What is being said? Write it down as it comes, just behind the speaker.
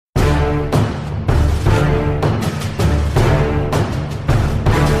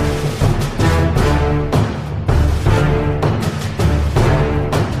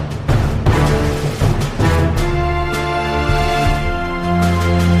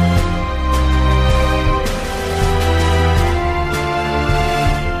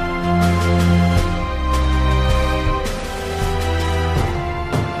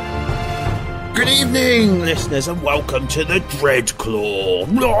listeners, and welcome to the Dreadclaw.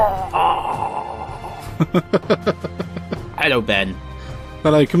 Hello, Ben.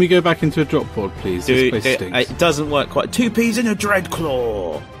 Hello, can we go back into a drop pod, please? It doesn't work quite. 2P's in a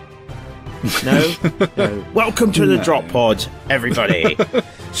Dreadclaw. No? Welcome to the drop pod, everybody.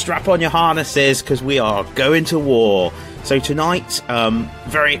 Strap on your harnesses, because we are going to war. So tonight,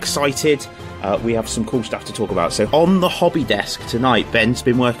 very excited. We have some cool stuff to talk about. So on the hobby desk tonight, Ben's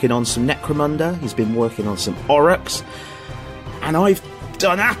been working on some Necromunda. He's been working on some Orruks. And I've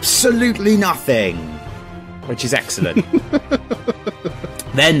done absolutely nothing, which is excellent.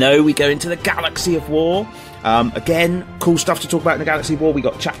 Then, though, we go into the Galaxy of War. Again, cool stuff to talk about in the Galaxy of War. We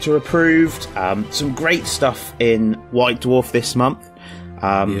got chapter approved. Some great stuff in White Dwarf this month.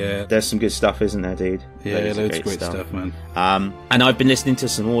 There's some good stuff, isn't there, dude? Yeah, loads of great stuff, man. And I've been listening to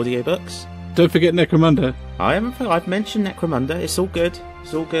some audiobooks. Don't forget Necromunda. I've mentioned Necromunda. It's all good.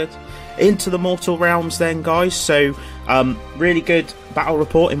 Into the mortal realms then, guys. So really good battle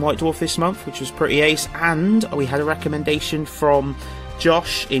report in White Dwarf this month, which was pretty ace. And we had a recommendation from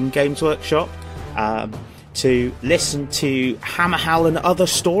Josh in Games Workshop to listen to Hammerhal and other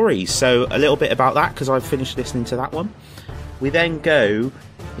stories. So a little bit about that, because I've finished listening to that one. We then go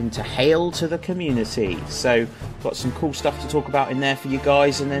into Hail to the Community. So got some cool stuff to talk about in there for you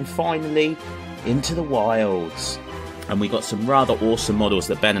guys. And then finally, Into the Wilds. And we got some rather awesome models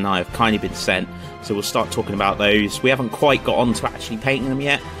that Ben and I have kindly been sent. So we'll start talking about those. We haven't quite got on to actually painting them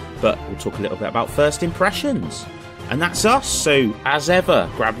yet, but we'll talk a little bit about first impressions. And that's us. So as ever,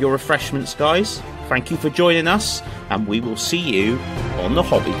 grab your refreshments, guys. Thank you for joining us, and we will see you on the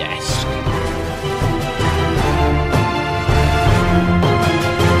hobby desk.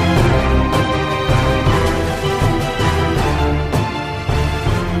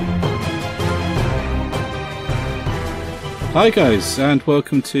 Hi guys, and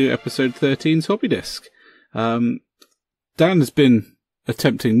welcome to episode 13's Hobby Desk. Dan has been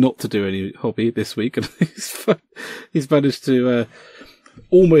attempting not to do any hobby this week, and he's managed to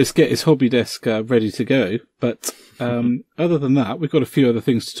almost get his hobby desk ready to go. But other than that, we've got a few other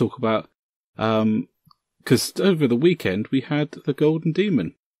things to talk about. Because over the weekend we had the Golden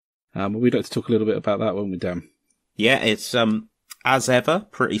Daemon. We'd like to talk a little bit about that, won't we, Dan? Yeah, it's as ever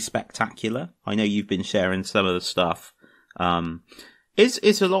pretty spectacular. I know you've been sharing some of the stuff.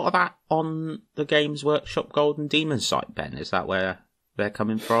 Is a lot of that on the Games Workshop Golden Daemon site, Ben? Is that where they're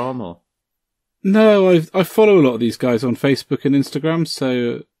coming from, or? No, I follow a lot of these guys on Facebook and Instagram,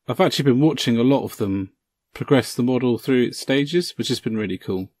 so I've actually been watching a lot of them progress the model through its stages, which has been really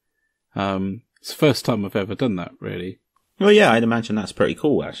cool. It's the first time I've ever done that, really. Well, yeah, I'd imagine that's pretty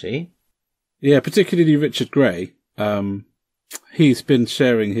cool, actually. Yeah, particularly Richard Gray. He's been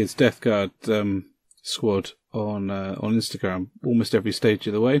sharing his Death Guard squad on Instagram almost every stage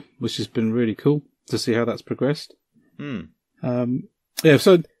of the way, which has been really cool to see how that's progressed.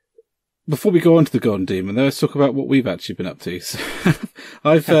 So before we go on to the Golden Daemon, let's talk about what we've actually been up to. So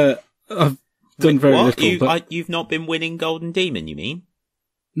I've done very little. But you've not been winning Golden Daemon, you mean?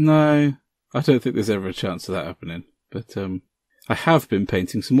 No, I don't think there's ever a chance of that happening. But I have been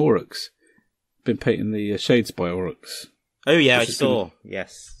painting some Orruks. Been painting the Shades by Orruks. Oh yeah, I saw.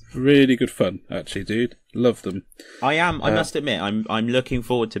 Yes. Really good fun, actually, dude. Love them. I must admit, I'm looking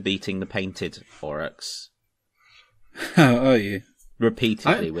forward to beating the painted Orruks. How are you?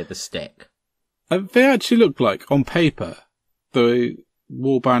 Repeatedly with a stick. They actually look like, on paper, the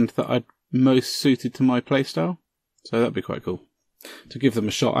warband that I'd most suited to my playstyle. So that'd be quite cool. To give them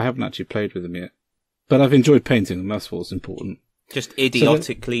a shot. I haven't actually played with them yet. But I've enjoyed painting them, that's what's important. Just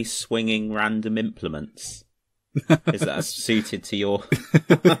idiotically swinging random implements. Is that suited to your...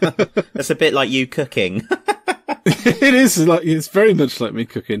 That's a bit like you cooking. It is. It's very much like me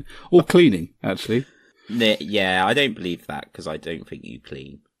cooking. Or cleaning, actually. Yeah, I don't believe that, because I don't think you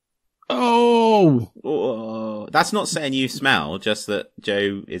clean. Oh! That's not saying you smell, just that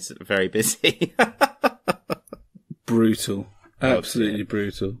Joe is very busy. Brutal. Absolutely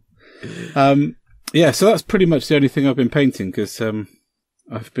brutal. Yeah, so that's pretty much the only thing I've been painting, because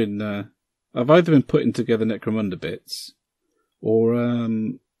I've either been putting together Necromunda bits, or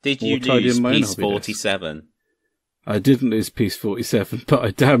did you lose piece 47? I didn't lose piece 47, but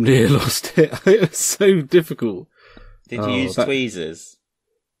I damn near lost it. It was so difficult. Did you use tweezers?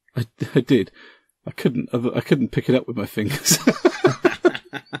 I did. I couldn't pick it up with my fingers.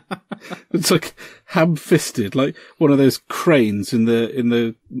 It's like ham-fisted, like one of those cranes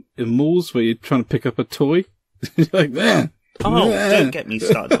in malls where you're trying to pick up a toy. You're like, there. Oh, don't get me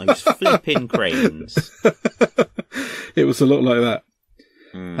started on those flipping cranes. It was a lot like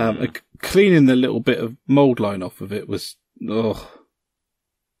that. Cleaning the little bit of mould line off of it was,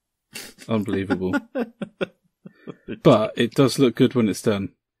 Unbelievable. But it does look good when it's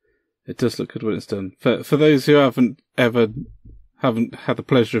done. It does look good when it's done. For those who haven't had the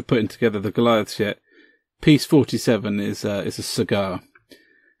pleasure of putting together the Goliaths yet, piece 47 is a cigar,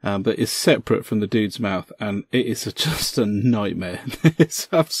 but it's separate from the dude's mouth, and it is just a nightmare. It's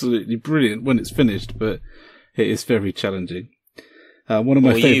absolutely brilliant when it's finished, but it is very challenging. One of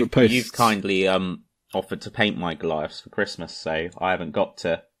my favourite posts. You've kindly offered to paint my Goliaths for Christmas, so I haven't got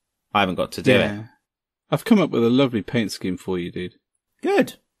to do it. I've come up with a lovely paint scheme for you, dude.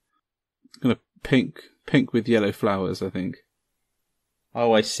 Good. Kind of pink with yellow flowers, I think.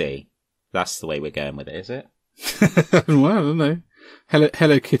 Oh, I see. That's the way we're going with it, is it? Well, I don't know.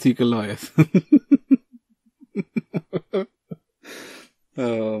 Hello Kitty Goliath.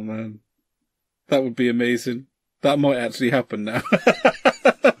 Oh, man. That would be amazing. That might actually happen now.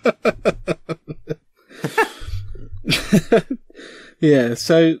 Yeah,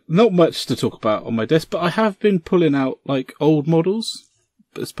 so not much to talk about on my desk, but I have been pulling out like old models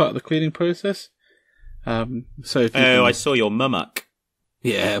as part of the cleaning process. I saw your Mummuck.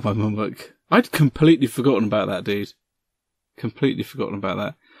 Yeah, my Mummuck. I'd completely forgotten about that, dude. Completely forgotten about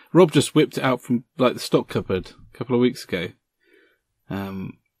that. Rob just whipped it out from like the stock cupboard a couple of weeks ago. I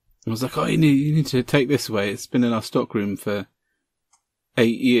was like, "Oh, you need to take this away. It's been in our stock room for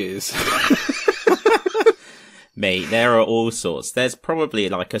 8 years." Mate, there are all sorts. There's probably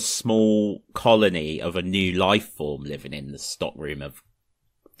like a small colony of a new life form living in the stockroom of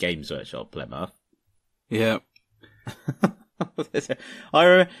Games Workshop Plymouth. Yeah. I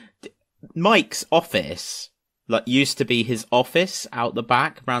remember Mike's office, like, used to be his office out the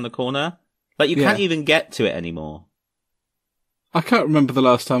back, round the corner. Like, you can't even get to it anymore. I can't remember the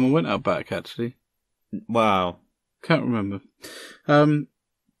last time I went out back, actually. Wow. Can't remember.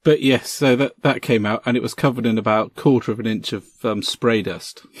 But yes, so that came out, and it was covered in about 1/4 of an inch of spray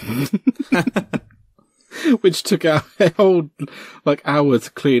dust. Which took a whole hour to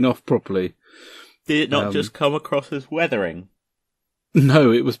clean off properly. Did it not just come across as weathering?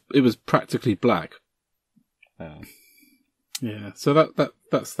 No, it was practically black. Oh. Yeah, so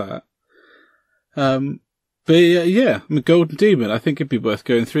that's that. But yeah, I mean, Golden Daemon, I think it'd be worth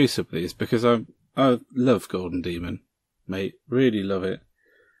going through some of these, because I love Golden Daemon, mate. Really love it.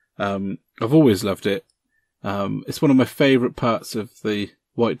 I've always loved it. It's one of my favourite parts of the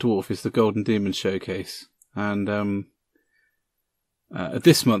White Dwarf is the Golden Daemon showcase. And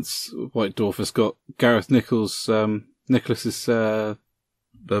this month's White Dwarf has got Gareth Nicholas's the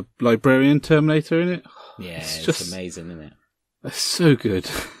Librarian Terminator in it. Yeah, it's just amazing, isn't it? It's so good.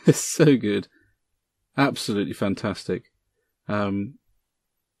 It's so good. Absolutely fantastic. And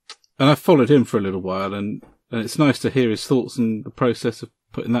I followed him for a little while, and it's nice to hear his thoughts on the process of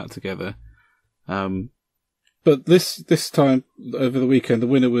putting that together. But this time over the weekend, the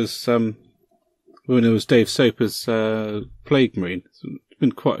winner was Dave Soper's Plague Marine. There's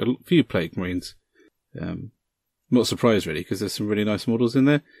been quite a few Plague Marines. Not surprised really, because there's some really nice models in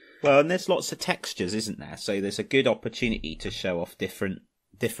there. Well, and there's lots of textures, isn't there? So there's a good opportunity to show off different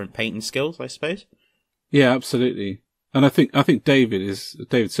painting skills, I suppose. Yeah, absolutely. And I think David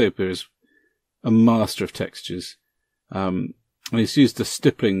Soper is a master of textures. And he's used a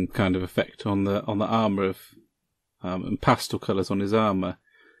stippling kind of effect on the armour of and pastel colours on his armour,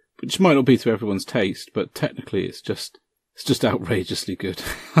 which might not be to everyone's taste, but technically it's just outrageously good.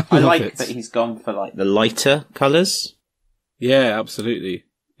 I like it. That he's gone for like the lighter colours. Yeah, absolutely.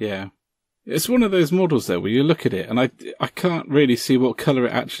 Yeah. It's one of those models though where you look at it and I can't really see what colour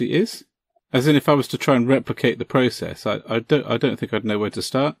it actually is. As in, if I was to try and replicate the process, I don't think I'd know where to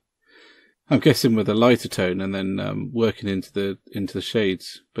start. I'm guessing with a lighter tone and then working into the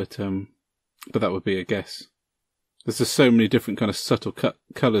shades, but that would be a guess. There's just so many different kind of subtle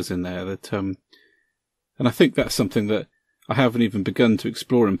colours in there that and I think that's something that I haven't even begun to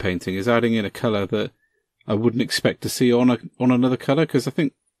explore in painting, is adding in a colour that I wouldn't expect to see on another colour. Because I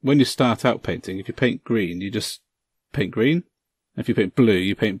think when you start out painting, if you paint green, you just paint green. If you paint blue,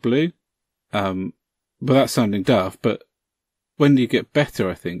 you paint blue. Without sounding daft, but when you get better,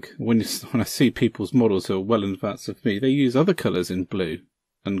 I think, when I see people's models who are well in advance of me, they use other colours in blue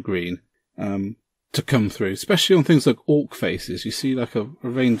and green to come through, especially on things like orc faces. You see like a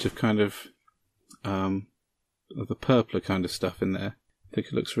range of kind of the purpler kind of stuff in there. I think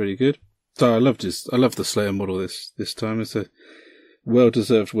it looks really good. So I love the Slayer model this time. It's a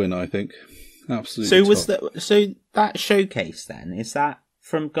well-deserved win, I think. Absolutely. So that showcase then, is that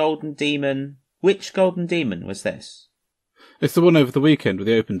from Golden Daemon? Which Golden Daemon was this? It's the one over the weekend with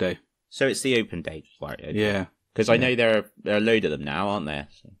the open day. So it's the open day, right? Okay. Yeah. Because I know there are a load of them now, aren't there?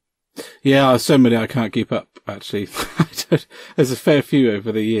 So. Yeah, so many I can't keep up, actually. There's a fair few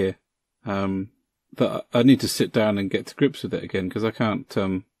over the year. that I need to sit down and get to grips with it again, because I can't.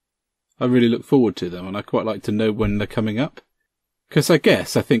 I really look forward to them, and I quite like to know when they're coming up. Because I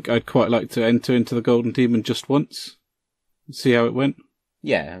think I'd quite like to enter into the Golden Daemon just once, and see how it went.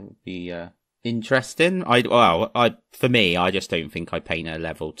 Yeah, it would be interesting. For me, I just don't think I paint a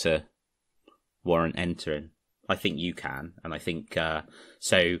level to warrant entering. I think you can, and I think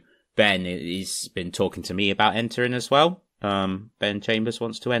so. Ben has been talking to me about entering as well. Ben Chambers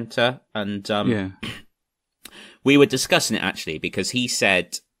wants to enter, and we were discussing it actually, because he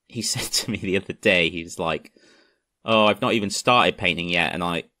said to me the other day, he was like, "Oh, I've not even started painting yet, and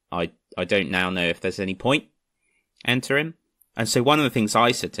I don't now know if there's any point entering." And so one of the things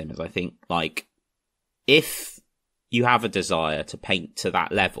I said to him is, I think, like, if you have a desire to paint to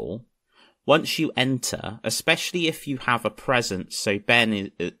that level, once you enter, especially if you have a presence, so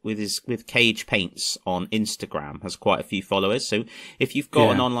Ben with Cage Paints on Instagram has quite a few followers. So if you've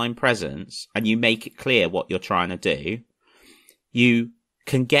got an online presence and you make it clear what you're trying to do, you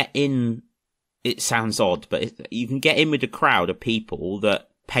can get in. It sounds odd, but you can get in with a crowd of people that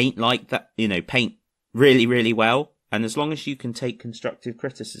paint like that, paint really, really well. And as long as you can take constructive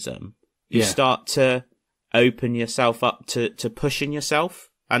criticism, you start to open yourself up to pushing yourself.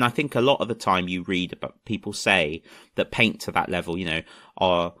 And I think a lot of the time you read about people say that paint to that level,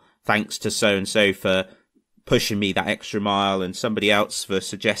 thanks to so-and-so for pushing me that extra mile, and somebody else for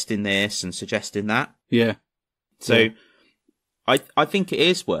suggesting this and suggesting that. Yeah. So I think it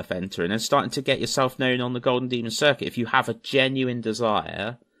is worth entering and starting to get yourself known on the Golden Daemon circuit if you have a genuine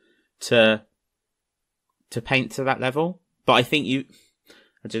desire to paint to that level. But I think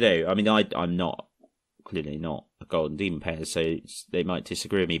I don't know. I mean, I'm clearly not a Golden Daemon player, so they might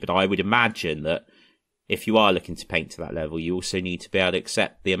disagree with me. But I would imagine that if you are looking to paint to that level, you also need to be able to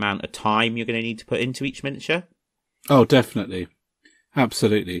accept the amount of time you're going to need to put into each miniature. Oh, definitely.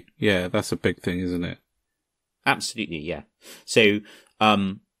 Absolutely. Yeah, that's a big thing, isn't it? Absolutely, yeah. So,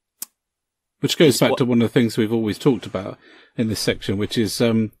 which goes back to one of the things we've always talked about in this section, which is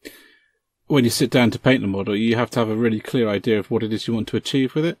when you sit down to paint a model, you have to have a really clear idea of what it is you want to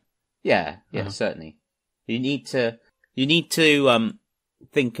achieve with it. Yeah, certainly. You need to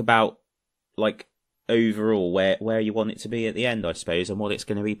think about, like, overall where you want it to be at the end, I suppose, and what it's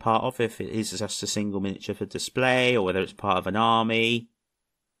going to be part of. If it is just a single miniature for display, or whether it's part of an army.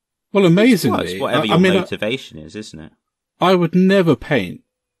 Well, amazingly, it's whatever your motivation is, isn't it? I would never paint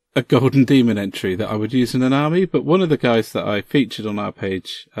a Golden Daemon entry that I would use in an army, but one of the guys that I featured on our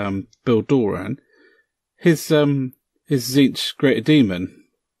page, Bill Doran, his Tzeentch Greater Demon,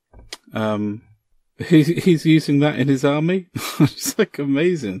 he's using that in his army. It's like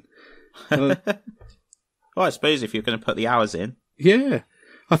amazing. Well, I suppose if you're going to put the hours in. Yeah.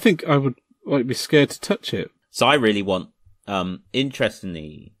 I think I would be scared to touch it. So I really want,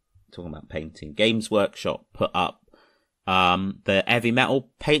 interestingly, talking about painting, Games Workshop put up the heavy metal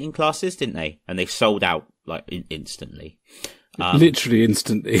painting classes, didn't they? And they sold out like instantly. Literally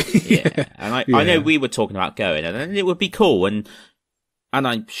instantly. Yeah. And I know we were talking about going, and it would be cool, and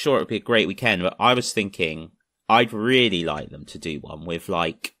I'm sure it would be a great weekend, but I was thinking I'd really like them to do one with,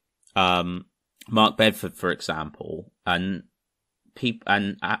 like, Mark Bedford, for example, and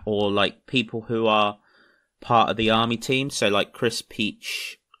or like people who are part of the army team. So like Chris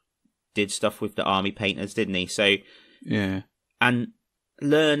Peach did stuff with the army painters, didn't he? So yeah, and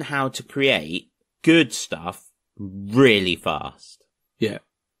learn how to create good stuff really fast. Yeah.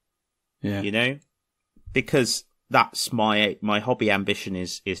 Because that's my hobby ambition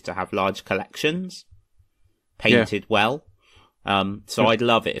is to have large collections painted well. So I'd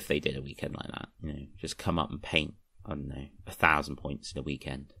love it if they did a weekend like that. Just come up and paint, I don't know, 1,000 points in a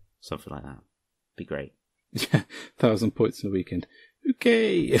weekend, something like that. Be great. Yeah, 1,000 points in a weekend.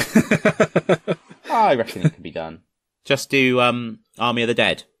 Okay. I reckon it can be done. Just do Army of the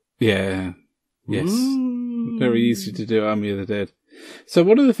Dead. Yeah. Yes. Ooh. Very easy to do Army of the Dead. So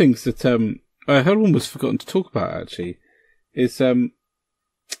one of the things that I had almost forgotten to talk about actually is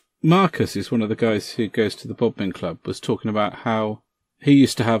Marcus is one of the guys who goes to the Bodmin Club, was talking about how he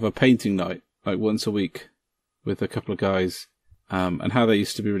used to have a painting night like once a week with a couple of guys, and how they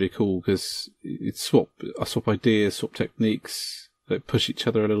used to be really cool because you'd swap ideas, swap techniques, like push each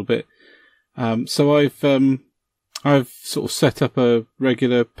other a little bit. So I've sort of set up a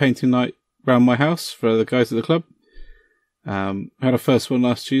regular painting night around my house for the guys at the club. I had a first one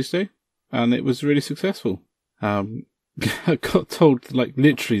last Tuesday, and it was really successful. I got told, like,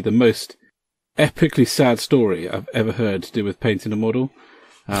 literally the most epically sad story I've ever heard to do with painting a model.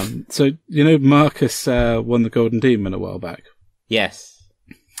 So, Marcus won the Golden Daemon a while back. Yes.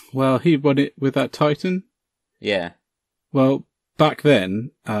 Well, he won it with that Titan. Yeah. Well, back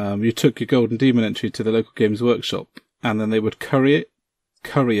then, you took your Golden Daemon entry to the local Games Workshop, and then they would courier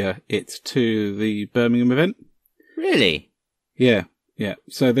it to the Birmingham event. Really? Yeah.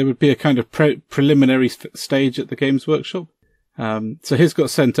 So there would be a kind of preliminary stage at the Games Workshop. So his got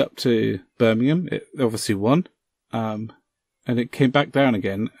sent up to Birmingham. It obviously won. And it came back down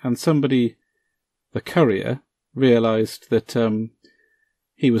again. And somebody, the courier, realised that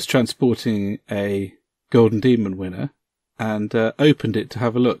he was transporting a Golden Daemon winner and opened it to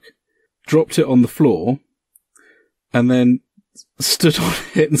have a look. Dropped it on the floor and then stood on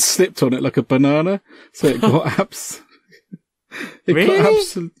it and slipped on it like a banana. So it got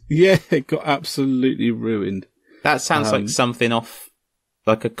it got absolutely ruined. That sounds like something off,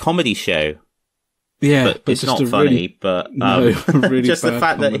 like a comedy show. Yeah, but it's not funny. But really just the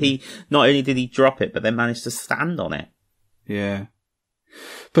fact comedy. that he not only did he drop it, but then managed to stand on it. Yeah,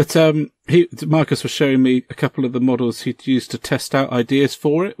 but Marcus was showing me a couple of the models he'd used to test out ideas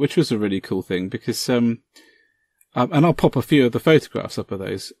for it, which was a really cool thing because and I'll pop a few of the photographs up of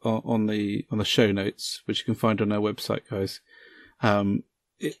those on the show notes, which you can find on our website, guys.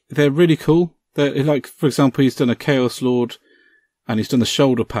 They're really cool. They're like, for example, he's done a Chaos Lord, and he's done the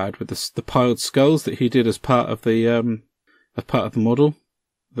shoulder pad with the piled skulls that he did as part of the model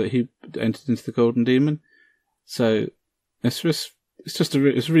that he entered into the Golden Daemon. So it's a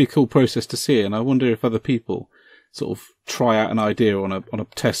really cool process to see, and I wonder if other people sort of try out an idea on a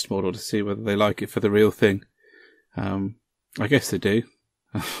test model to see whether they like it for the real thing. I guess they do.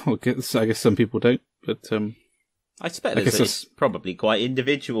 I guess some people don't, but I suppose it's probably quite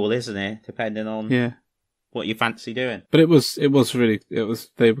individual, isn't it? Depending on what you fancy doing. But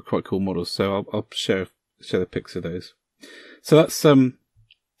they were quite cool models, so I'll share the pics of those. So that's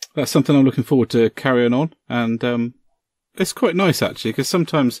something I'm looking forward to carrying on, and it's quite nice actually, because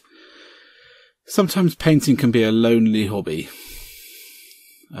sometimes painting can be a lonely hobby.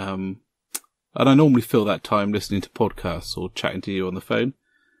 And I normally fill that time listening to podcasts or chatting to you on the phone.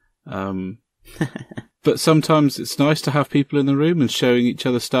 But sometimes it's nice to have people in the room and showing each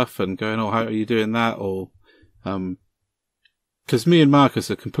other stuff and going, "Oh, how are you doing that?" Or, because me and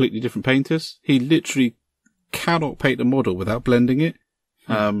Marcus are completely different painters. He literally cannot paint a model without blending it.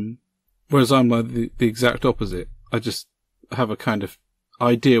 Whereas I'm like the exact opposite. I just have a kind of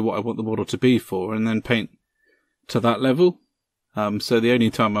idea what I want the model to be for and then paint to that level. So the only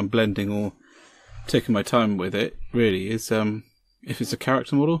time I'm blending or taking my time with it really is if it's a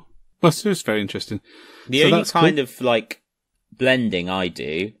character model. Well, it's just very interesting. The only kind of like blending I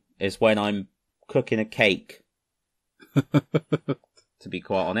do is when I'm cooking a cake. To be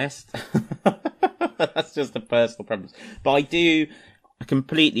quite honest, that's just a personal preference. But I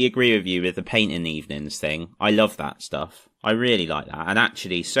completely agree with you with the painting evenings thing. I love that stuff. I really like that, and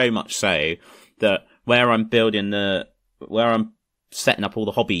actually so much so that where I'm setting up all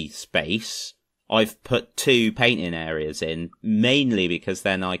the hobby space, I've put 2 painting areas in, mainly because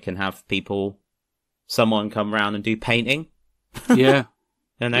then I can have someone come round and do painting. Yeah.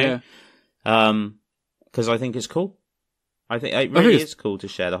 You know? Yeah. Because I think it's cool. I think it really is cool to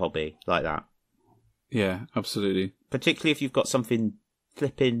share the hobby like that. Yeah, absolutely. Particularly if you've got something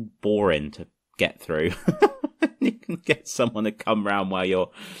flipping boring to get through. You can get someone to come round while you're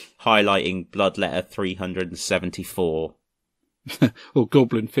highlighting Bloodletter 374. Or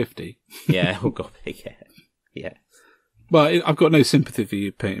Goblin 50. Yeah, or Goblin, yeah. Well, I've got no sympathy for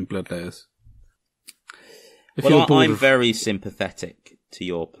you painting bloodlayers. Well, I'm very sympathetic to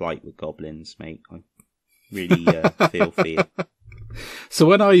your plight with goblins, mate. I really feel for you. So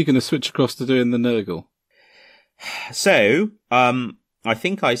when are you going to switch across to doing the Nurgle? So, I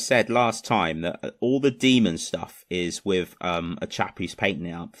think I said last time that all the demon stuff is with a chap who's painting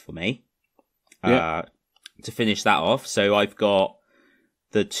it up for me. Yeah. To finish that off, so I've got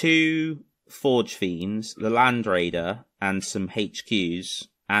the 2 Forge Fiends, the Land Raider, and some HQs,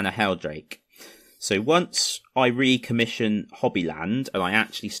 and a Helldrake. So once I recommission Hobbyland, and I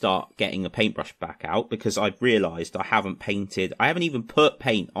actually start getting the paintbrush back out, because I've realised I haven't even put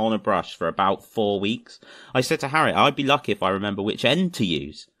paint on a brush for about 4 weeks. I said to Harriet, I'd be lucky if I remember which end to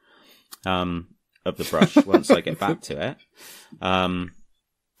use of the brush once I get back to it.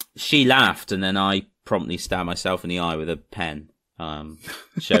 She laughed, and then I promptly stabbed myself in the eye with a pen,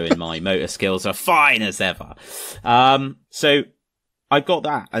 showing my motor skills are fine as ever. So I've got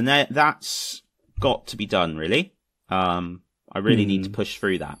that, and that's got to be done, really. I really need to push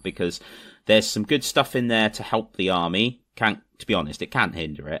through that, because there's some good stuff in there to help the army. To be honest, it can't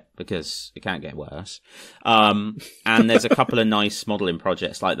hinder it, because it can't get worse. And there's a couple of nice modelling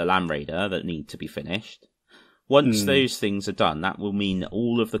projects like the Land Raider that need to be finished. Once those things are done, that will mean that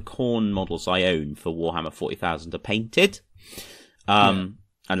all of the Khorne models I own for Warhammer 40,000 are painted.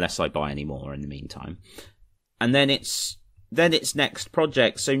 unless I buy any more in the meantime. And then it's next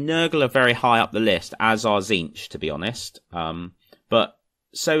project. So Nurgle are very high up the list, as are Tzeentch, to be honest. But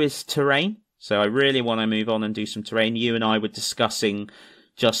so is Terrain. So I really want to move on and do some Terrain. You and I were discussing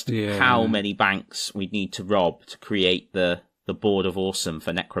just how many banks we need to rob to create the Board of Awesome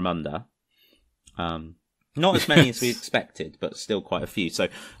for Necromunda. Not as many as we expected, but still quite a few. So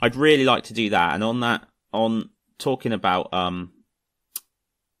I'd really like to do that. And on talking about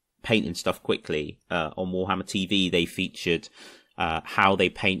painting stuff quickly, on Warhammer TV, they featured how they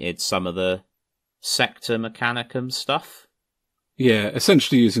painted some of the Sector Mechanicum stuff. Yeah,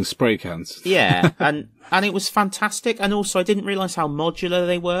 essentially using spray cans. Yeah, and it was fantastic. And also, I didn't realise how modular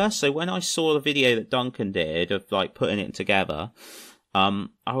they were. So when I saw the video that Duncan did of like putting it together, I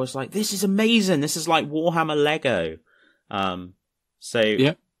was like, this is amazing. This is like Warhammer Lego. I'm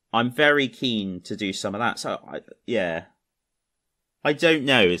very keen to do some of that. So I don't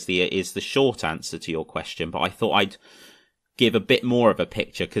know is the short answer to your question, but I thought I'd give a bit more of a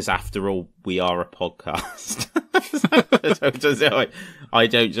picture because after all, we are a podcast. I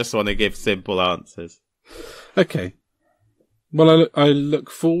don't just want to give simple answers. Okay. Well, I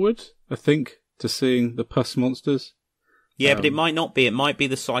look forward, I think, to seeing the pus monsters. Yeah, but it might not be. It might be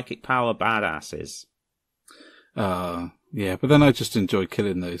the psychic power badasses. Yeah, but then I just enjoy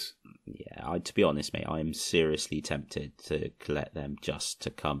killing those. Yeah, to be honest, mate, I am seriously tempted to collect them just to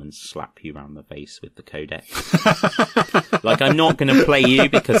come and slap you round the face with the codex. Like, I'm not going to play you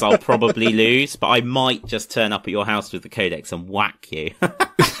because I'll probably lose, but I might just turn up at your house with the codex and whack you.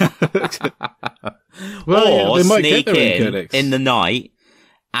 Well, or they might sneak get their own in the night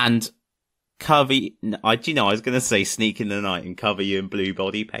and cover you. I was going to say sneak in the night and cover you in blue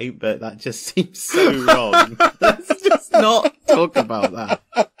body paint, but that just seems so wrong. Let's just not talk about that.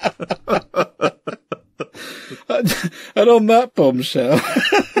 And on that bombshell,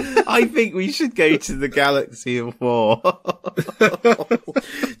 I think we should go to the Galaxy of War.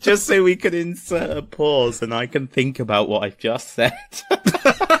 Just so we can insert a pause and I can think about what I've just said.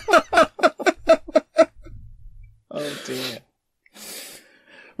 Oh dear.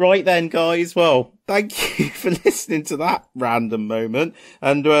 Right then, guys. Well, thank you for listening to that random moment.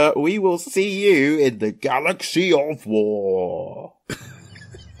 And we will see you in the Galaxy of War.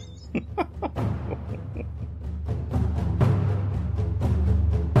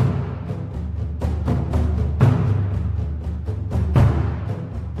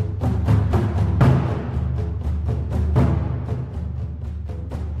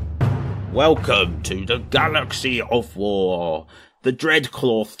 Welcome to the Galaxy of War. The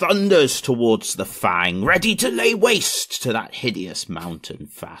Dreadclaw thunders towards the Fang, ready to lay waste to that hideous mountain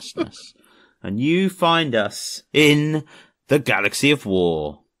fastness. And you find us in the Galaxy of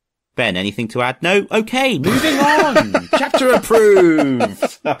War. Ben, anything to add? No? Okay, moving on. Chapter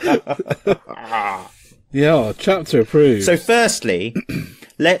approved. Yeah, chapter approved. So firstly,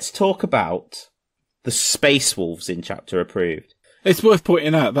 let's talk about the Space Wolves in chapter approved. It's worth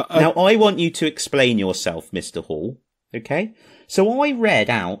pointing out that... Now, I want you to explain yourself, Mr. Hall, okay? So I read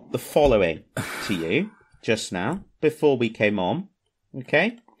out the following to you just now, before we came on,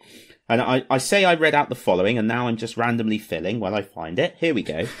 okay? And I say I read out the following, and now I'm just randomly filling while I find it. Here we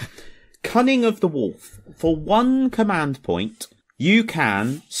go. Cunning of the Wolf. For 1 command point, you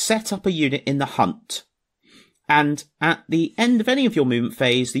can set up a unit in the hunt. And at the end of any of your movement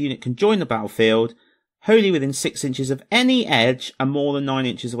phase, the unit can join the battlefield wholly within 6 inches of any edge and more than 9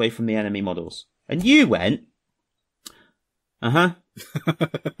 inches away from the enemy models. And you went, I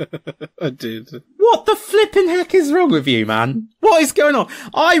did. What the flipping heck is wrong with you, man? What is going on?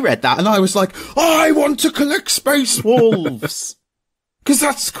 I read that and I was like, I want to collect Space Wolves. Because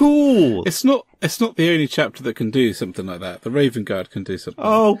that's cool. It's not the only chapter that can do something like that. The Raven Guard can do something.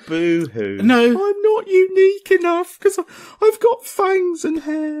 Oh, boo-hoo. No. I'm not unique enough because I've got fangs and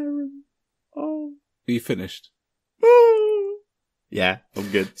hair and... Oh. Are you finished? Yeah, I'm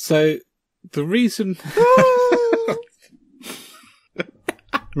good. So, the reason...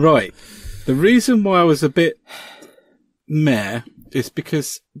 Right. The reason why I was a bit meh is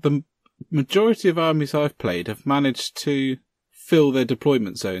because the majority of armies I've played have managed to fill their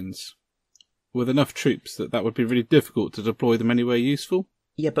deployment zones with enough troops that would be really difficult to deploy them anywhere useful.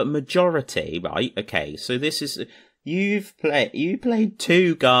 Yeah, but majority, right? Okay, so this is... You played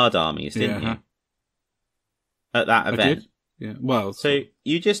 2 guard armies, didn't you? At that event. I did? Yeah. Well, so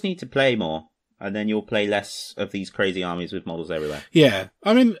you just need to play more, and then you'll play less of these crazy armies with models everywhere. Yeah.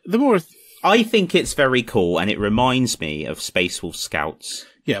 I mean, the more... I think it's very cool, and it reminds me of Space Wolf Scouts.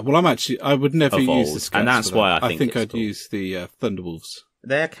 Yeah, well, I would never use the Scouts. And that's why I think I'd cool. use the Thunderwolves.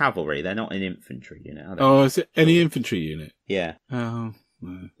 they're cavalry. They're not an infantry unit, are they? Oh, is it any infantry unit? Yeah. Oh,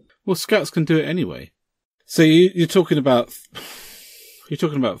 no. Well, scouts can do it anyway. So you're talking about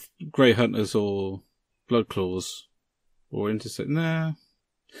Grey Hunters or Bloodclaws or Intercept? Nah,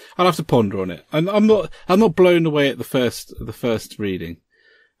 I'll have to ponder on it. I'm not blown away at the first reading.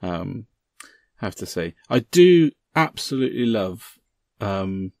 Have to say, I do absolutely love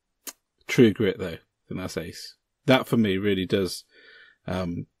True Grit though. I think that's ace. That for me really does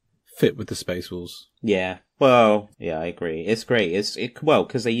fit with the Space Wolves. Yeah. Well, yeah, I agree. It's great. Well,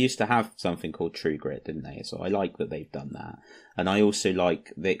 because they used to have something called True Grit, didn't they? So I like that they've done that. And I also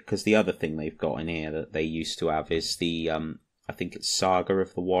like that, because the other thing they've got in here that they used to have is the, I think it's Saga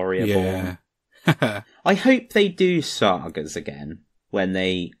of the Warrior. Yeah. I hope they do sagas again when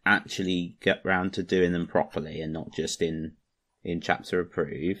they actually get round to doing them properly and not just in chapter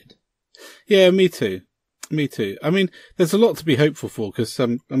approved. Yeah, me too. Me too. I mean, there's a lot to be hopeful for because,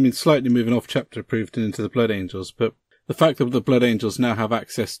 slightly moving off chapter approved and into the Blood Angels, but the fact that the Blood Angels now have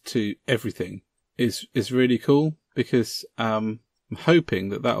access to everything is really cool because I'm hoping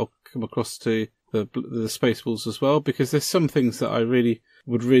that that'll come across to the Space Wolves as well, because there's some things that I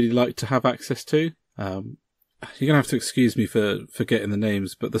would really like to have access to. You're gonna have to excuse me for getting the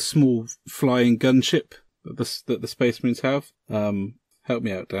names, but the small flying gunship that the Space Marines have, help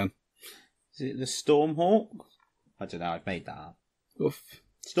me out, Dan. Is it the Stormhawk? I don't know, I've made that up.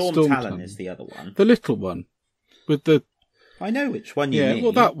 Storm Talon is the other one. The little one. With the... I know which one you mean. Yeah,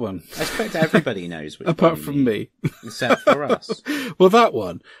 well, that one. I expect everybody knows which Apart one you from mean, me. Except for us. Well, that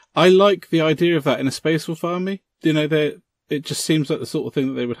one. I like the idea of that in a Space Wolf army. You know, it just seems like the sort of thing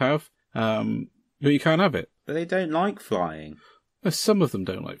that they would have. But you can't have it. But they don't like flying. Well, some of them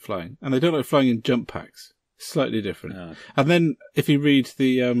don't like flying. And they don't like flying in jump packs. Slightly different. Oh. And then if you read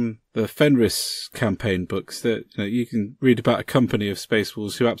the Fenris campaign books, that you can read about a company of Space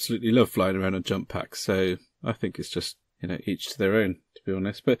Wolves who absolutely love flying around on jump packs. So I think it's just, each to their own, to be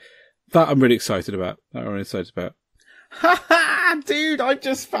honest. But that I'm really excited about. Ha ha! Dude, I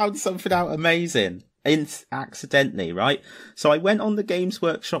just found something out amazing. Accidentally, right? So I went on the Games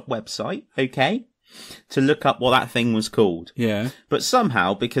Workshop website, okay, to look up what that thing was called. Yeah. But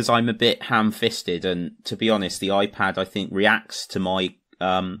somehow, because I'm a bit ham-fisted, and to be honest, the iPad, I think, reacts to my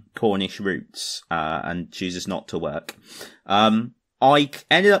Cornish roots and chooses not to work. I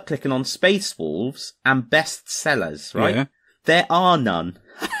ended up clicking on Space Wolves and bestsellers, right? Yeah. There are none.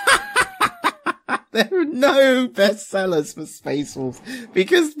 There are no bestsellers for Space Wolves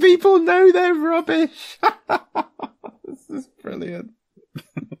because people know they're rubbish. This is brilliant.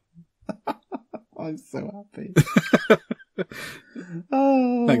 I'm so happy.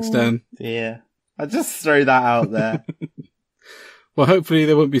 Oh, thanks, Dan. Yeah. I just throw that out there. Well, hopefully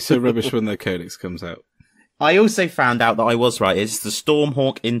they won't be so rubbish when their Codex comes out. I also found out that I was right. It's the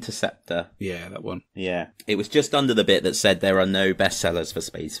Stormhawk Interceptor. Yeah, that one. Yeah. It was just under the bit that said there are no bestsellers for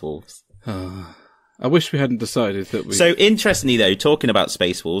Space Wolves. I wish we hadn't decided that we... So, interestingly though, talking about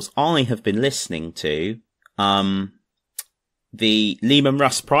Space Wolves, I have been listening to the Lehman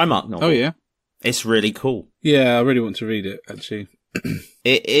Russ Primarch novel. Oh, yeah? It's really cool. Yeah, I really want to read it, actually.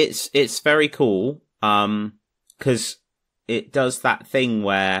 It's very cool, because it does that thing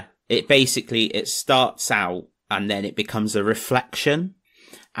where it starts out and then it becomes a reflection,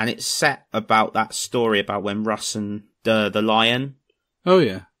 and it's set about that story about when Russ and the lion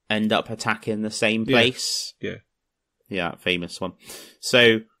end up attacking the same place. Yeah, famous one.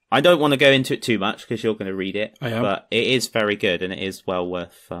 So I don't want to go into it too much because you're going to read it, but it is very good and it is well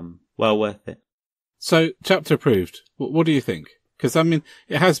worth it. So, chapter approved. What do you think? Because,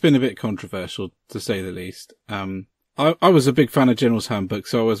 it has been a bit controversial, to say the least. I was a big fan of General's Handbook,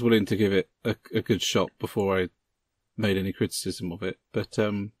 so I was willing to give it a good shot before I made any criticism of it. But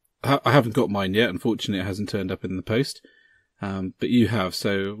I haven't got mine yet. Unfortunately, it hasn't turned up in the post. But you have,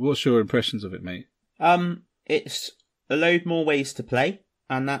 so what's your impressions of it, mate? It's a load more ways to play,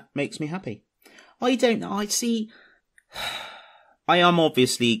 and that makes me happy. I don't know, I am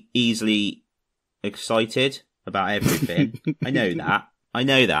obviously easily excited about everything. I know that I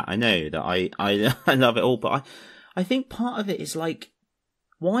love it all, but I think part of it is like,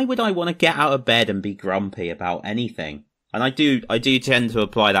 why would I want to get out of bed and be grumpy about anything? And I do tend to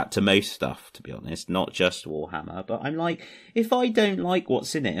apply that to most stuff, to be honest, not just Warhammer, but I'm like, if I don't like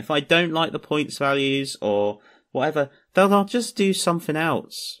what's in it, if I don't like the points values or whatever, then I'll just do something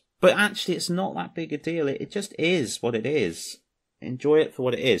else. But actually, it's not that big a deal. It just is what it is. Enjoy it for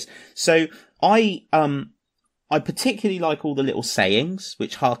what it is. So I particularly like all the little sayings,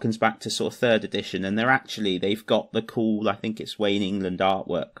 which harkens back to sort of 3rd edition, and they've got the cool, I think it's Wayne England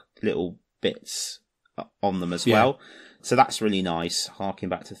artwork, little bits on them as well. So that's really nice, harking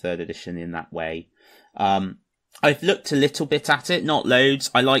back to 3rd edition in that way. I've looked a little bit at it, not loads.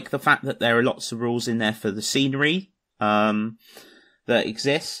 I like the fact that there are lots of rules in there for the scenery that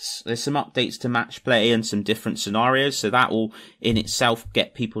exists. There's some updates to match play and some different scenarios, so that will in itself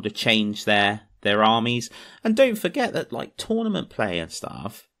get people to change their armies. And don't forget that like tournament play and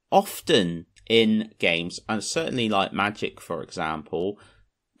stuff, often in games, and certainly like Magic, for example,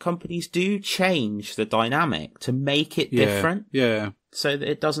 companies do change the dynamic to make it different. Yeah. So that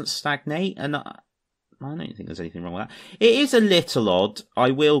it doesn't stagnate. And I don't think there's anything wrong with that. It is a little odd, I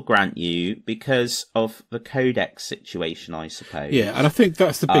will grant you, because of the codex situation, I suppose. Yeah, and I think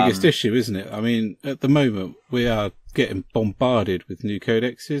that's the biggest issue, isn't it? I mean, at the moment, we are getting bombarded with new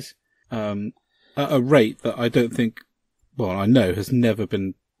codexes at a rate that I don't think, well, I know has never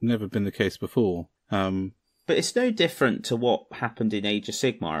been the case before. But it's no different to what happened in Age of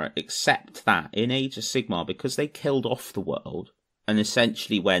Sigmar, except that in Age of Sigmar, because they killed off the world, and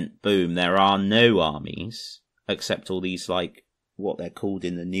essentially went, boom, there are no armies, except all these, like, what they're called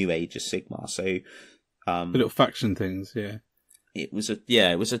in the new Age of Sigmar. So, the little faction things, yeah. It was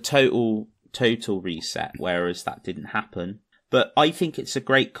a total reset, whereas that didn't happen. But I think it's a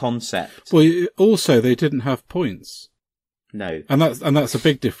great concept. Well, also, they didn't have points. No. And that's a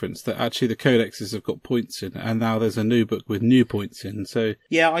big difference, that actually the codexes have got points in, and now there's a new book with new points in, so...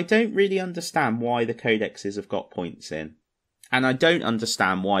 Yeah, I don't really understand why the codexes have got points in. And I don't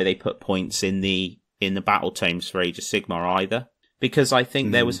understand why they put points in the battle tomes for Age of Sigmar either. Because I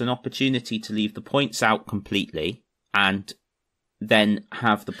think there was an opportunity to leave the points out completely and then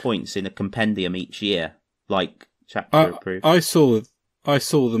have the points in a compendium each year, like chapter approved. I saw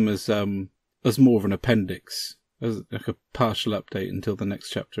them as more of an appendix, as like a partial update until the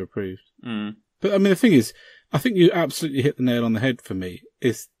next chapter approved. But I mean, the thing is, I think you absolutely hit the nail on the head for me,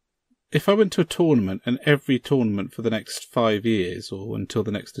 is if I went to a tournament and every tournament for the next 5 years or until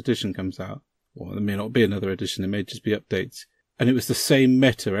the next edition comes out, or there may not be another edition, it may just be updates, and it was the same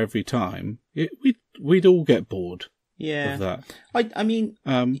meta every time, we'd all get bored of that. I mean,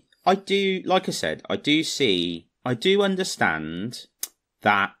 I do, like I said, I do understand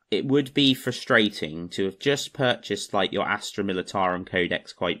that it would be frustrating to have just purchased like your Astra Militarum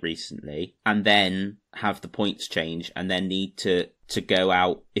Codex quite recently and then have the points change and then need to go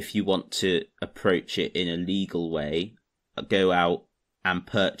out, if you want to approach it in a legal way, go out and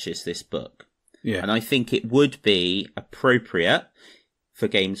purchase this book. Yeah. And I think it would be appropriate for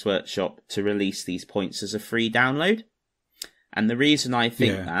Games Workshop to release these points as a free download. And the reason I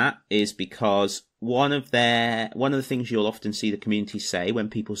think that is because one of the things you'll often see the community say when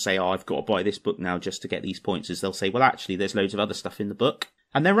people say, oh, I've got to buy this book now just to get these points, is they'll say, well, actually, there's loads of other stuff in the book.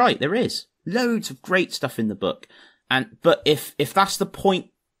 And they're right, there is. Loads of great stuff in the book. But if that's the point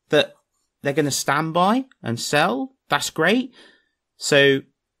that they're going to stand by and sell, that's great. So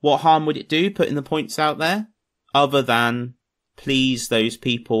what harm would it do putting the points out there, other than please those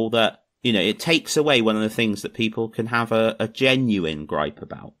people that, you know, it takes away one of the things that people can have a genuine gripe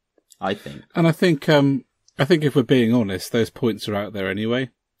about, I think. And I think if we're being honest, those points are out there anyway.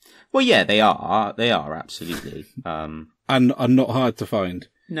 Well, yeah, they are. They are, absolutely. And are not hard to find.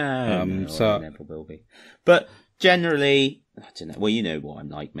 No, so they never will be. But generally, I don't know. Well, you know what I'm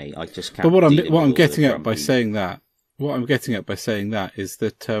like, mate. I just can't. But what I'm getting at by saying that is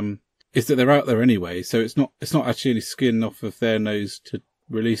that they're out there anyway. So it's not actually any skin off of their nose to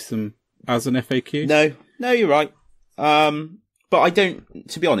release them as an FAQ. No, you're right. But I don't.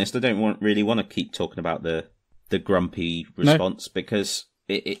 To be honest, I don't really want to keep talking about the grumpy response because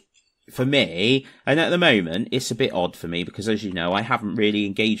it for me, and at the moment, it's a bit odd for me because, as you know, I haven't really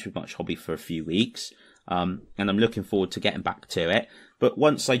engaged with much hobby for a few weeks. And I'm looking forward to getting back to it. But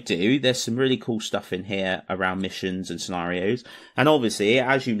once I do, there's some really cool stuff in here around missions and scenarios. And obviously,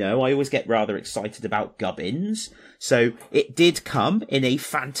 as you know, I always get rather excited about gubbins. So it did come in a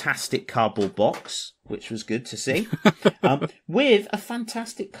fantastic cardboard box, which was good to see, with a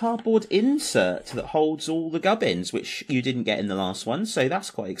fantastic cardboard insert that holds all the gubbins, which you didn't get in the last one. So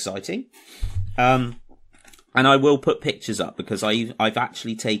that's quite exciting. And I will put pictures up because I've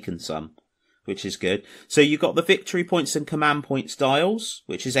actually taken some, which is good. So you've got the victory points and command points dials,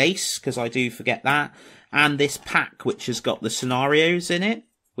 which is ace, because I do forget that. And this pack, which has got the scenarios in it,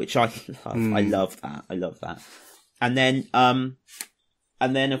 which I love. I love that. I love that. And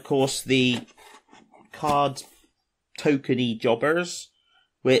then, of course, the card tokeny jobbers,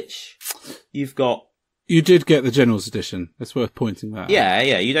 which you've got. You did get the General's Edition. It's worth pointing that out.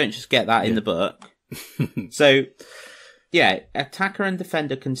 Yeah. You don't just get that in the book. So, yeah, attacker and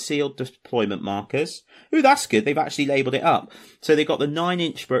defender concealed deployment markers. Ooh, that's good. They've actually labelled it up. So they've got the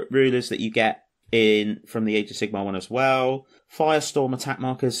 9-inch rulers that you get from the Age of Sigmar one as well. Firestorm attack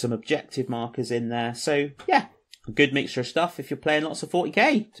markers, some objective markers in there. So, yeah, a good mixture of stuff if you're playing lots of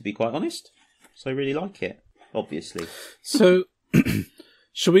 40k, to be quite honest. So I really like it, obviously. So,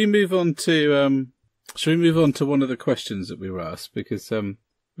 shall we move on to one of the questions that we were asked? Because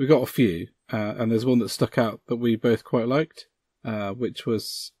we got a few, and there's one that stuck out that we both quite liked, which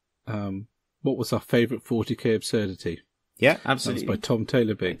was what was our favourite 40k absurdity? Yeah, absolutely. That was by Tom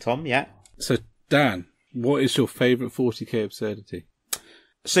Taylor B. Tom, yeah. So, Dan, what is your favourite 40k absurdity?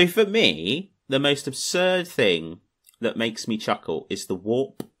 So for me, the most absurd thing that makes me chuckle is the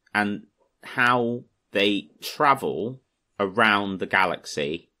warp and how they travel around the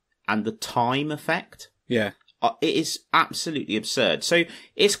galaxy and the time effect. Yeah. It is absolutely absurd. So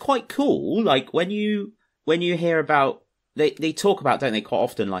it's quite cool. Like when you hear about, they talk about, don't they, quite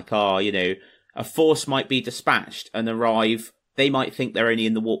often, like, a force might be dispatched and arrive. They might think they're only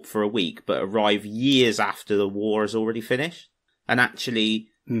in the warp for a week, but arrive years after the war has already finished. And actually,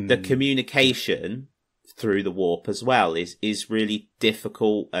 the communication through the warp as well is really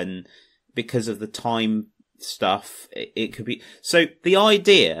difficult. And because of the time stuff, it could be. So the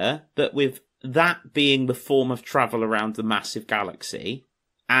idea that with that being the form of travel around the massive galaxy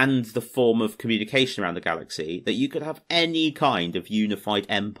and the form of communication around the galaxy, that you could have any kind of unified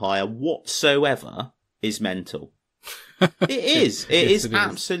empire whatsoever is mental. It is. It is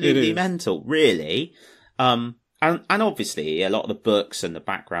absolutely mental, really. And obviously, a lot of the books and the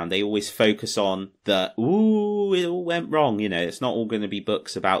background, they always focus on it all went wrong. It's not all going to be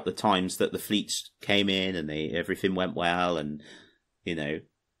books about the times that the fleets came in and everything went well, and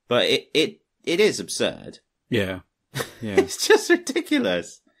but it is absurd. Yeah. It's just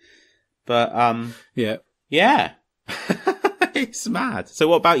ridiculous. But yeah, it's mad. So,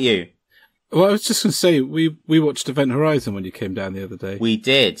 what about you? Well, I was just going to say, we watched Event Horizon when you came down the other day. We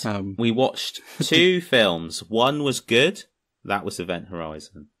did. We watched 2 films. One was good. That was Event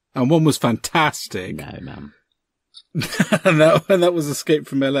Horizon. And one was fantastic. No, ma'am. and that was Escape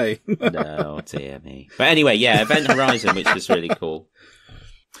from LA. No, dear me. But anyway, yeah, Event Horizon, which was really cool.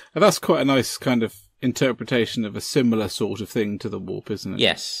 And that's quite a nice kind of interpretation of a similar sort of thing to the warp, isn't it?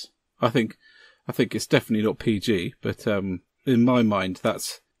 Yes. I think it's definitely not PG, but in my mind,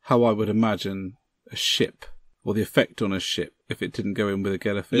 that's how I would imagine a ship, or the effect on a ship, if it didn't go in with a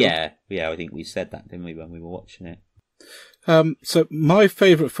Geller field. Yeah, I think we said that, didn't we, when we were watching it? So my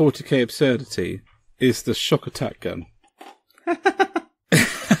favourite 40k absurdity is the shock attack gun.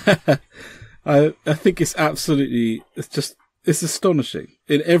 I think it's absolutely, it's astonishing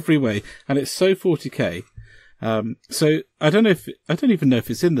in every way, and it's so 40k. So I don't even know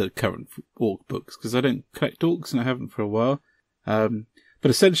if it's in the current Orc books, because I don't collect Orcs and I haven't for a while. But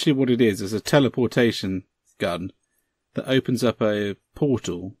essentially what it is a teleportation gun that opens up a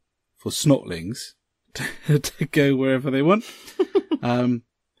portal for snotlings to go wherever they want.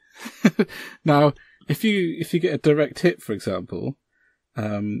 Now, if you get a direct hit, for example,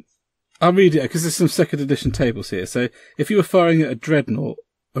 I'll read it because there's some second edition tables here. So if you were firing at a Dreadnought,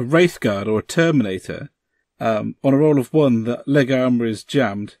 a Wraithguard, or a Terminator, on a roll of 1, that leg armour is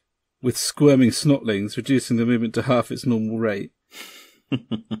jammed with squirming snotlings, reducing the movement to half its normal rate.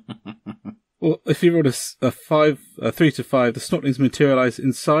 Or if you roll a 3 to 5, the snotlings materialise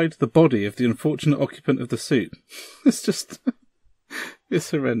inside the body of the unfortunate occupant of the suit. It's just,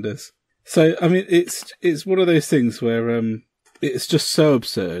 it's horrendous. So, I mean, it's one of those things where it's just so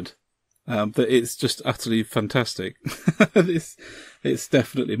absurd that it's just utterly fantastic. It's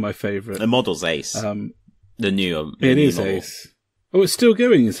definitely my favourite. The model's ace. The new it is model. ace. Oh, it's still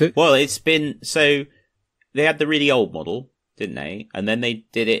going, is it? Well, it's been, so they had the really old model, didn't they? And then they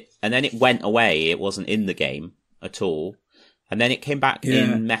did it, and then it went away. It wasn't in the game at all. And then it came back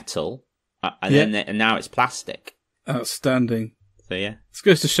in metal, and now it's plastic. Outstanding. So yeah, it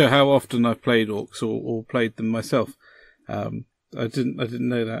goes to show how often I've played Orcs or played them myself. I didn't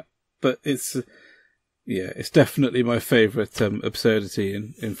know that, but it's definitely my favourite absurdity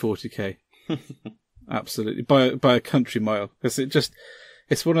in 40k. Absolutely, by a country mile, because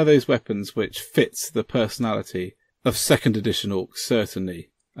it's one of those weapons which fits the personality of second edition Orcs,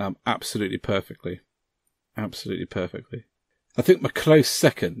 certainly, absolutely perfectly. Absolutely perfectly. I think my close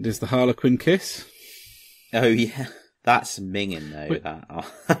second is the Harlequin Kiss. Oh yeah, that's minging though,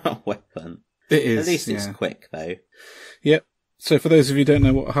 that weapon. It is. At least it's quick though. Yep. So for those of you who don't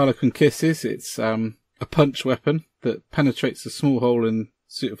know what a Harlequin Kiss is, it's a punch weapon that penetrates a small hole in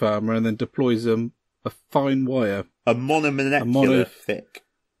suit of armour and then deploys a fine wire. A monomolecular thick.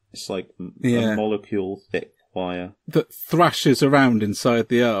 It's like a molecule thick wire. That thrashes around inside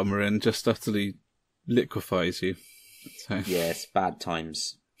the armour and just utterly liquefies you. So. Yes, bad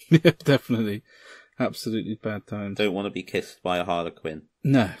times. Yeah, definitely. Absolutely bad times. Don't want to be kissed by a harlequin.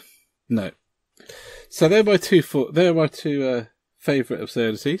 No. So they're my two favourite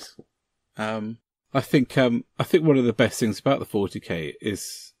absurdities. I think one of the best things about the 40k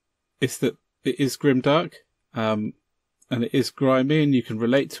is that it is grimdark, and it is grimy, and you can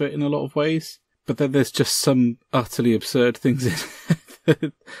relate to it in a lot of ways. But then there's just some utterly absurd things in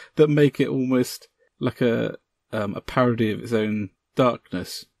it that make it almost like a parody of its own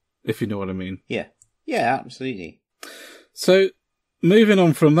darkness, if you know what I mean. Yeah, absolutely. So, moving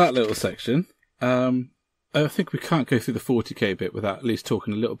on from that little section, I think we can't go through the 40k bit without at least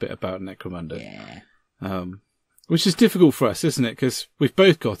talking a little bit about Necromunda. Yeah. Which is difficult for us, isn't it? Because we've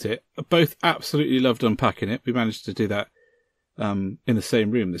both got it, both absolutely loved unpacking it. We managed to do that in the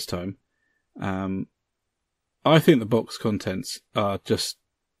same room this time. I think the box contents are just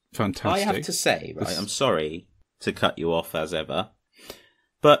fantastic. I have to say, right, I'm sorry to cut you off as ever,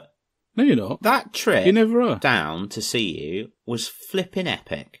 but no, you're not. That trip you never are. Down to see you was flipping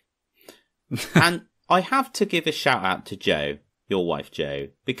epic. And I have to give a shout out to Jo, your wife Jo,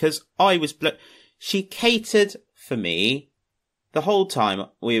 because she catered for me the whole time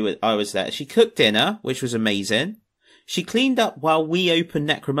I was there. She cooked dinner, which was amazing. She cleaned up while we opened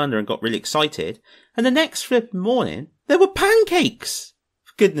Necromunda and got really excited. And the next flipping morning, there were pancakes.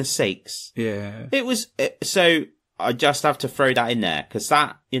 For goodness sakes. Yeah. So I just have to throw that in there, because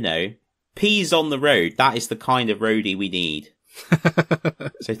that, peas on the road, that is the kind of roadie we need.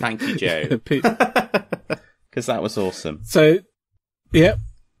 So thank you, Jo. Because that was awesome. So, yeah.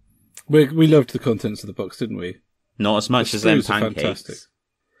 We loved the contents of the box, didn't we? Not as much as them pancakes. Fantastic.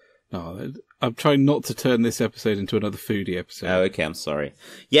 No, I'm trying not to turn this episode into another foodie episode. Oh, okay, I'm sorry.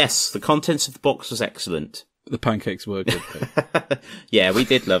 Yes, the contents of the box was excellent. The pancakes were good, though. Yeah, we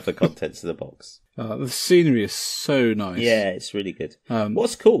did love the contents of the box. The scenery is so nice. Yeah, it's really good.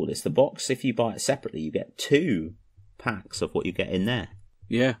 What's cool is the box, if you buy it separately, you get 2 packs of what you get in there.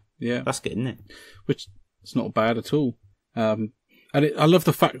 Yeah. That's good, isn't it? Which is not bad at all. And I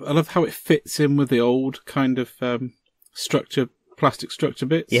love how it fits in with the old kind of plastic structure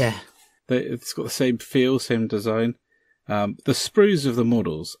bits. Yeah. It's got the same feel, same design. The sprues of the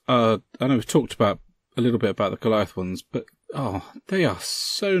models I know we've talked about a little bit about the Goliath ones, but they are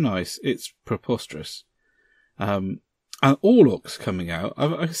so nice. It's preposterous. And Orruks coming out.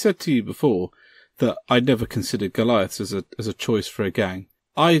 I said to you before that I never considered Goliaths as a choice for a gang.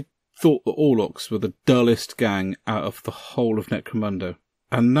 I thought the Orruks were the dullest gang out of the whole of Necromunda,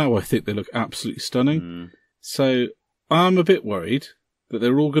 and now I think they look absolutely stunning. So I'm a bit worried that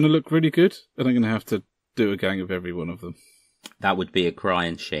they're all going to look really good, and I'm going to have to do a gang of every one of them. That would be a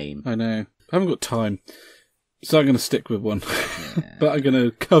crying shame. I know. I haven't got time. So I'm going to stick with one. Yeah. But I'm going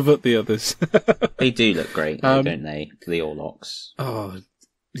to covet the others. They do look great, though, don't they? The Orruks. Oh,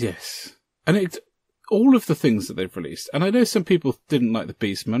 yes. And all of the things that they've released. And I know some people didn't like the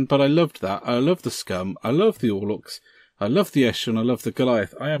Beastman, but I loved that. I love the Scum. I love the Orruks. I love the Eshon. I love the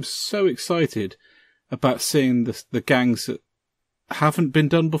Goliath. I am so excited about seeing the gangs that haven't been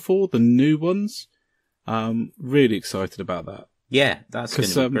done before, the new ones. Really excited about that. Yeah, that's going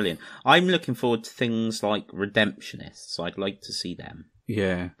to be brilliant. I'm looking forward to things like Redemptionists. I'd like to see them.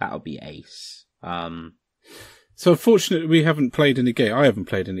 Yeah. That'll be ace. So unfortunately, we haven't played any games. I haven't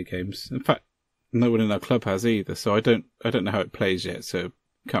played any games. In fact, no one in our club has either. So I don't know how it plays yet. So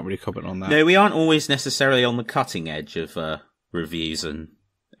can't really comment on that. No, we aren't always necessarily on the cutting edge of reviews and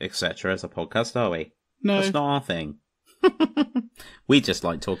etc. as a podcast, are we? No, that's not our thing. We just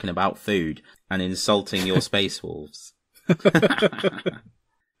like talking about food and insulting your space wolves.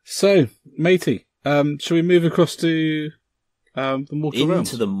 So, matey, shall we move across to the Mortal Realms?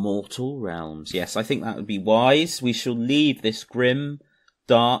 Into the Mortal Realms. Yes, I think that would be wise. We shall leave this grim,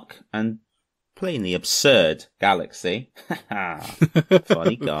 dark, and plainly absurd galaxy.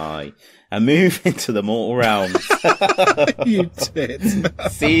 Funny guy. And move into the Mortal Realms. You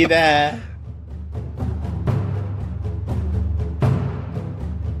did. See you there.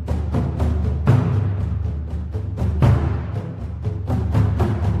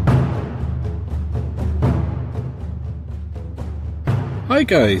 Hi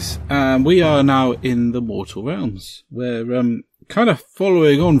guys, we are now in the Mortal Realms. We're kind of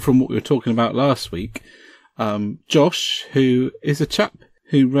following on from what we were talking about last week. Josh, who is a chap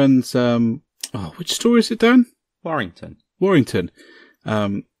who runs, which store is it, Dan? Warrington.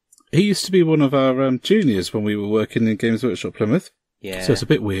 He used to be one of our juniors when we were working in Games Workshop Plymouth. Yeah. So it's a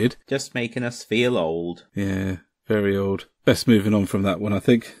bit weird. Just making us feel old. Yeah, very old. Best moving on from that one, I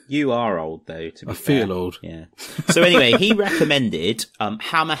think. You are old, though, to be fair. I feel old. Yeah. So anyway, he recommended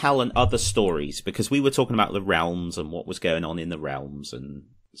Hammer Hell and Other Stories, because we were talking about the realms and what was going on in the realms and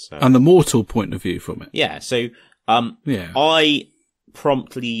So, and the mortal point of view from it. yeah, so Yeah. I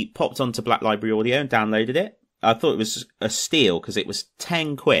promptly popped onto Black Library Audio and downloaded it. I thought it was a steal because it was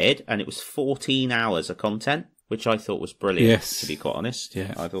 £10 and it was 14 hours of content, which I thought was brilliant, Yes. to be quite honest.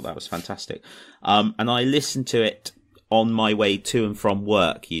 Yeah. I thought that was fantastic. And I listened to it on my way to and from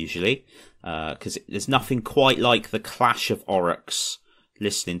work, usually, because there's nothing quite like the clash of Orruks,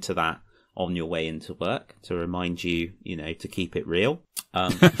 listening to that on your way into work to remind you, to keep it real.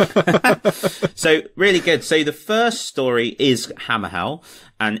 So really good. So the first story is Hammerhell,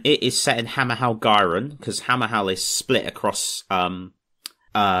 and it is set in Hammerhell Gyron, because Hammerhell is split across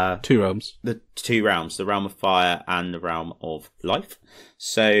Two realms. the two realms, the realm of fire and the realm of life.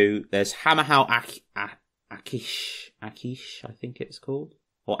 So there's Hammerhell Akish, I think it's called.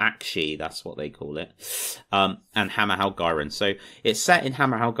 Or Akshi, that's what they call it. And Hammerhell Gyron. So it's set in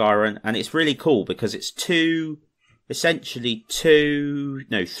Hammerhell Gyron, and it's really cool because it's three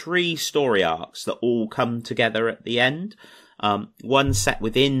story arcs that all come together at the end. One set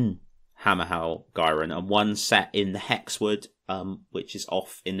within Hammerhell Gyron, and one set in the Hexwood, which is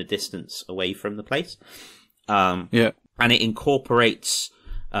off in the distance away from the place. Yeah. And it incorporates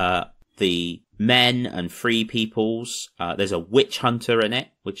the men and free peoples. There's a witch hunter in it,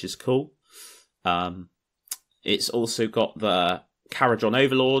 which is cool. It's also got the Caradron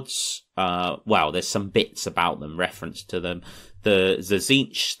overlords. There's some bits about them, reference to them. The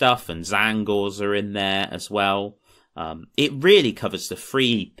Tzeentch stuff and Zangors are in there as well. It really covers the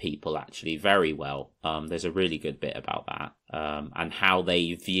free people actually very well. There's a really good bit about that, and how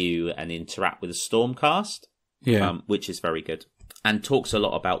they view and interact with the Stormcast, which is very good, and talks a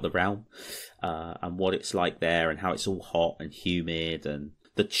lot about the realm, and what it's like there, and how it's all hot and humid, and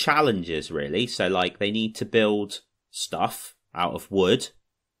the challenges really. So like they need to build stuff out of wood,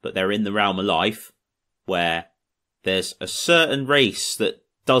 but they're in the realm of life, where there's a certain race that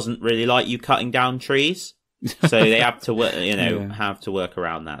doesn't really like you cutting down trees. So they have to work, have to work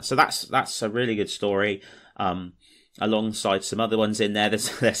around that. So that's a really good story. Alongside some other ones in there,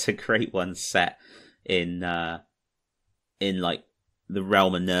 there's a great one set in like the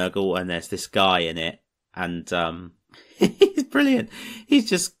realm of Nurgle, and there's this guy in it, and he's brilliant. He's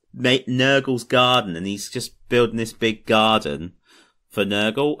just made Nurgle's garden, and he's just building this big garden for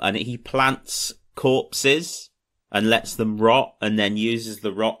Nurgle, and he plants corpses and lets them rot, and then uses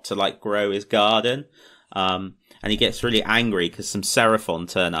the rot to like grow his garden. And he gets really angry because some Seraphon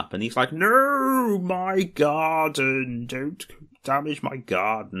turn up, and he's like, "No, my garden! Don't damage my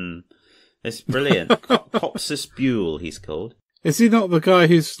garden!" It's brilliant. Copsus Buell, he's called. Is he not the guy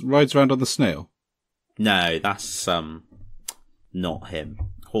who rides around on the snail? No, that's not him.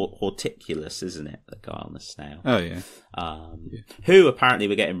 Horticulus, isn't it? The guy on the snail. Oh yeah. Who apparently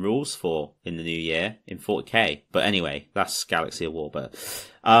we're getting rules for in the new year in 40k. But anyway, that's Galaxy of War. But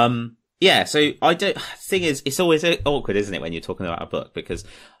yeah, so thing is, it's always awkward, isn't it, when you're talking about a book, because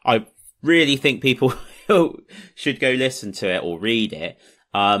I really think people should go listen to it or read it.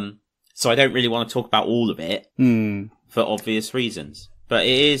 So I don't really want to talk about all of it for obvious reasons, but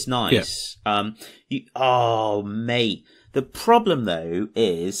it is nice. Yeah. Mate. The problem though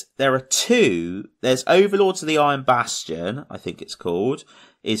is there are two. There's Overlords of the Iron Bastion, I think it's called,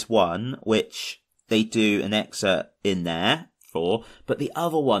 is one, which they do an excerpt in there for, but the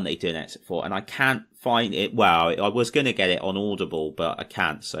other one they do an exit for, and I can't find it. Well, I was going to get it on Audible, but I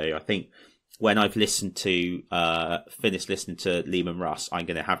can't. So I think when I've finished listening to Lehman Russ, I'm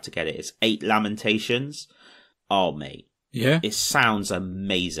going to have to get it. It's 8 Lamentations. Oh, mate. Yeah. It sounds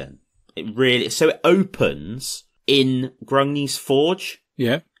amazing. It really, so it opens in Grungni's Forge.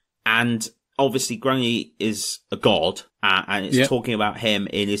 Yeah. And obviously Grungni is a god, and it's talking about him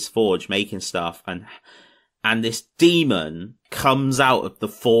in his forge making stuff, and this demon comes out of the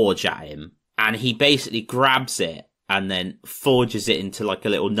forge at him, and he basically grabs it and then forges it into like a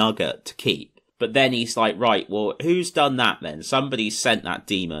little nugget to keep. But then he's like, right, well, who's done that then? Somebody sent that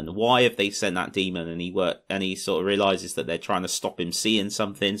demon. Why have they sent that demon? And he sort of realizes that they're trying to stop him seeing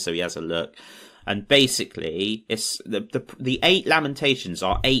something, so he has a look. And basically, it's the 8 Lamentations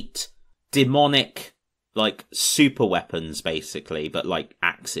are 8 demonic, like, super weapons, basically, but like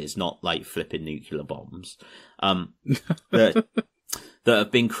axes, not like flipping nuclear bombs, that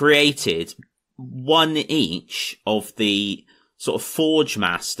have been created, one each of the sort of Forge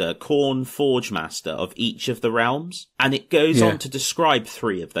Master of each of the realms. And it goes on to describe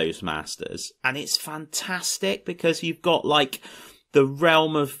 3 of those masters. And it's fantastic because you've got like the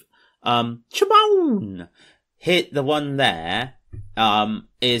realm of Chabon. Hit the one there,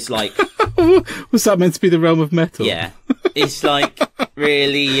 is like, was that meant to be the realm of metal? Yeah. It's like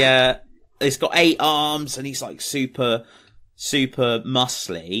really, it's got 8 arms, and he's like super super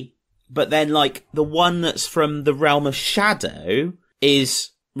muscly. But then, like, the one that's from the realm of shadow is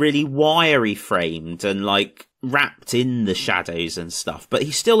really wiry framed and, like, wrapped in the shadows and stuff. But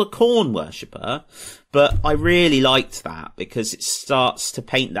he's still a corn worshipper. But I really liked that because it starts to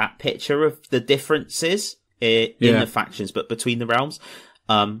paint that picture of the differences in the factions, but between the realms.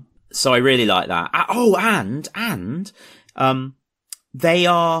 So I really like that. Oh, and they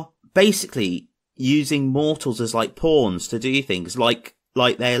are basically using mortals as like pawns to do things like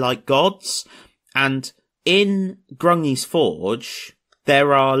they're like gods. And in Grungni's Forge,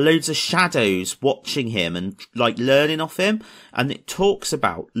 there are loads of shadows watching him and like learning off him. And it talks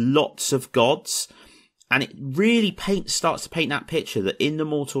about lots of gods. And it really starts to paint that picture that in the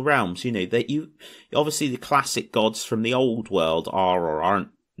mortal realms, you know, that obviously the classic gods from the old world are or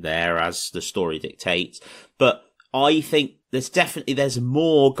aren't there as the story dictates. But I think there's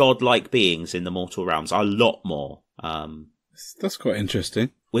more godlike beings in the mortal realms, a lot more. That's quite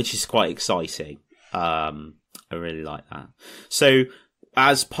interesting. Which is quite exciting. I really like that. So,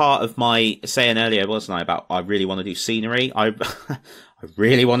 as part of my saying earlier, wasn't I, about I really want to do scenery? I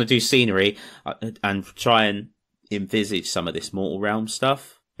really want to do scenery and try and envisage some of this mortal realm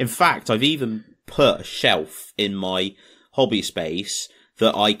stuff. In fact, I've even put a shelf in my hobby space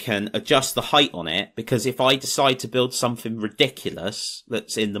that I can adjust the height on it, because if I decide to build something ridiculous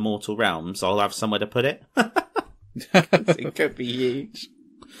that's in the mortal realms, I'll have somewhere to put it. It could be huge.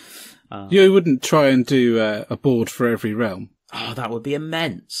 You wouldn't try and do a board for every realm? Oh, that would be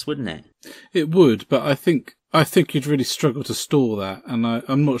immense, wouldn't it? It would, but I think you'd really struggle to store that, and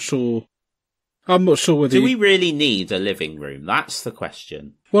I'm not sure. I'm not sure whether. Do we really need a living room? That's the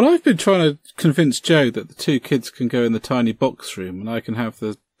question. Well, I've been trying to convince Joe that the two kids can go in the tiny box room, and I can have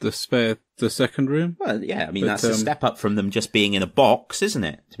the second room. Well, yeah, I mean, that's a step up from them just being in a box, isn't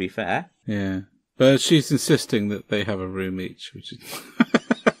it? To be fair. Yeah, but she's insisting that they have a room each, which is.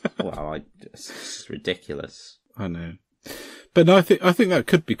 Well, it's ridiculous. I know. But no, I think that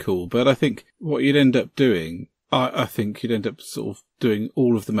could be cool. But I think what you'd end up doing, I think you'd end up sort of doing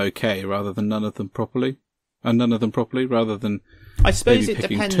all of them okay, rather than none of them properly, rather than. I suppose it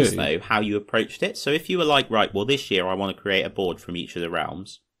depends though how you approached it. So if you were like, right, well, this year I want to create a board from each of the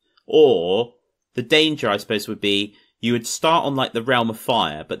realms, or the danger I suppose would be you would start on like the realm of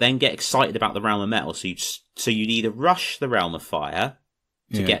fire, but then get excited about the realm of metal. So you'd either rush the realm of fire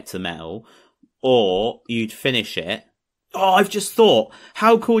to get to metal, or you'd finish it. Oh, I've just thought,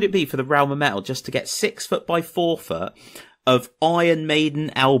 how cool would it be for the realm of metal just to get 6 foot by 4 foot of Iron Maiden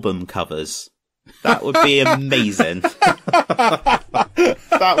album covers? That would be amazing. That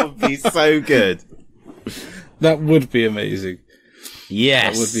would be so good. That would be amazing.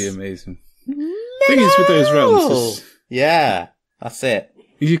 Yes. That would be amazing. Thing is with those realms, yeah, that's it.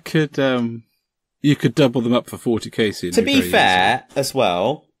 You could double them up for 40k scenery. To be fair, as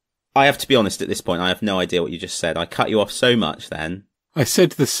well, I have to be honest at this point, I have no idea what you just said. I cut you off so much then. I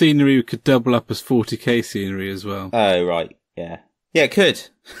said the scenery could double up as 40k scenery as well. Oh, right, yeah. Yeah, it could.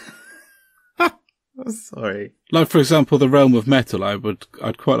 Sorry. Like, for example, the realm of metal,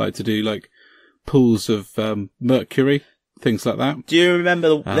 I'd quite like to do, like, pools of mercury, things like that. Do you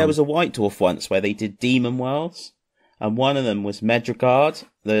remember there was a White Dwarf once where they did demon worlds? And one of them was Medjugorje,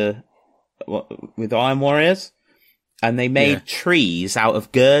 with Iron Warriors? And they made trees out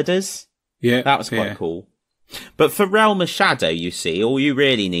of girders. Yeah. That was quite cool. But for Realm of Shadow, you see, all you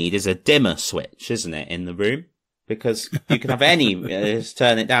really need is a dimmer switch, isn't it, in the room? Because you can have any, just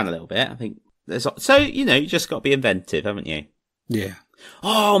turn it down a little bit. I think so, you know, you just got to be inventive, haven't you? Yeah.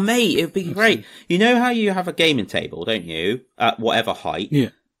 Oh, mate, it would be great. You know how you have a gaming table, don't you? At whatever height. Yeah.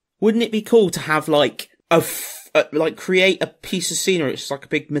 Wouldn't it be cool to have like create a piece of scenery? It's like a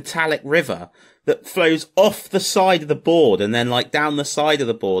big metallic river that flows off the side of the board, and then like down the side of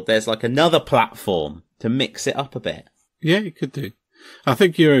the board, there's like another platform to mix it up a bit. Yeah, you could do. I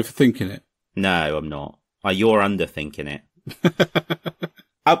think you're overthinking it. No, I'm not. You're underthinking it.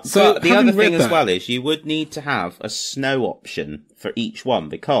 So the other thing as well is you would need to have a snow option for each one,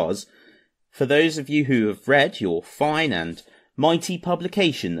 because for those of you who have read your fine and mighty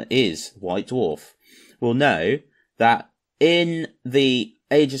publication that is White Dwarf will know that in the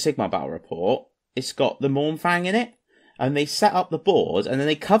Age of Sigmar battle report, it's got the Mournfang in it, and they set up the board and then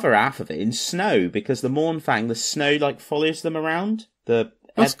they cover half of it in snow, because the Mournfang, the snow like follows them around. The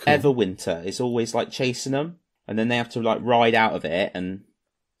Everwinter is always like chasing them, and then they have to like ride out of it and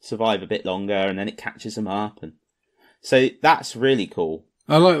survive a bit longer, and then it catches them up, and so that's really cool.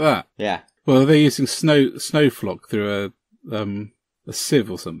 I like that. Yeah. Well, are they using snow flock through a sieve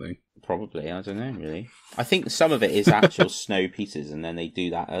or something? Probably, I don't know, really. I think some of it is actual snow pieces, and then they do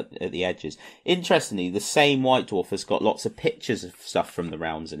that at the edges. Interestingly, the same White Dwarf has got lots of pictures of stuff from the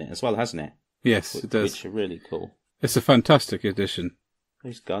realms in it as well, hasn't it? Yes, it does. Which are really cool. It's a fantastic addition.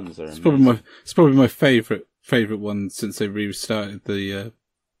 Those guns are It's probably my favourite one since they restarted the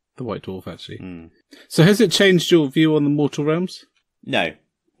White Dwarf, actually. Mm. So has it changed your view on the mortal realms? No.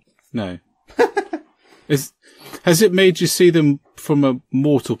 Has it made you see them from a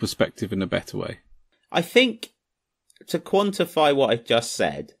mortal perspective in a better way? I think, to quantify what I've just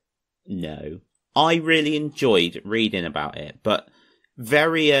said, no. I really enjoyed reading about it, but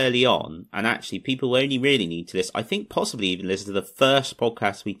very early on, and actually people only really need to listen, I think possibly even listen to the first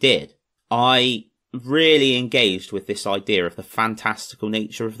podcast we did, I really engaged with this idea of the fantastical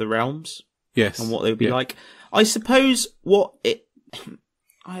nature of the realms. Yes. And what they would be like. I suppose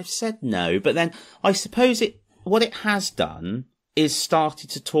I've said no, but then I suppose what it has done is started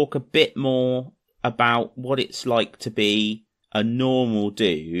to talk a bit more about what it's like to be a normal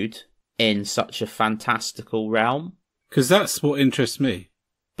dude in such a fantastical realm. Because that's what interests me.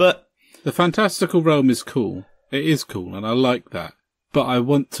 But the fantastical realm is cool. It is cool, and I like that. But I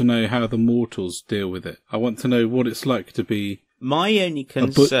want to know how the mortals deal with it. I want to know what it's like to be my only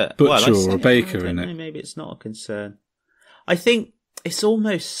concern, a butcher or a baker in it. Maybe it's not a concern. I think it's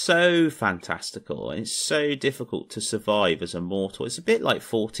almost so fantastical, and it's so difficult to survive as a mortal. It's a bit like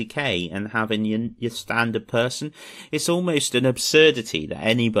 40k and having your standard person. It's almost an absurdity that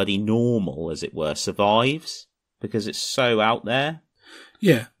anybody normal, as it were, survives, because it's so out there.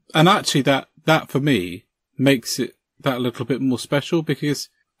 Yeah, and actually that for me makes it that little bit more special, because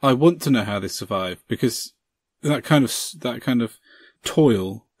I want to know how they survive, because that kind of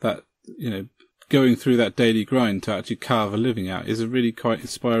toil, that, going through that daily grind to actually carve a living out is a really quite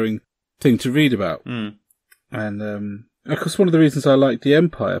inspiring thing to read about. Mm. And of course, one of the reasons I liked the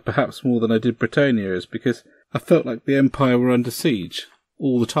Empire, perhaps more than I did Britannia, is because I felt like the Empire were under siege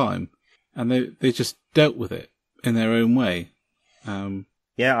all the time, and they just dealt with it in their own way.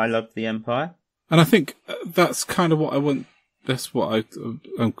 Yeah, I loved the Empire. And I think that's kind of what I want. That's what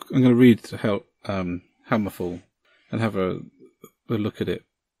I'm going to read Hammerfall and have a look at it.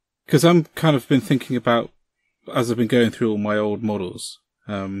 Because I'm kind of been thinking about, as I've been going through all my old models,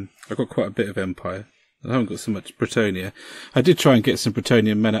 I've got quite a bit of Empire. I haven't got so much Britannia. I did try and get some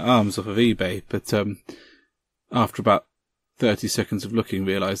Britannian men-at-arms off of eBay, but after about 30 seconds of looking,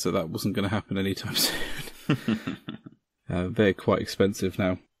 realised that wasn't going to happen anytime soon. They're quite expensive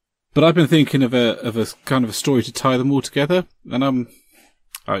now. But I've been thinking of a kind of a story to tie them all together, and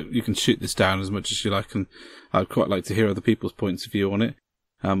you can shoot this down as much as you like, and I'd quite like to hear other people's points of view on it,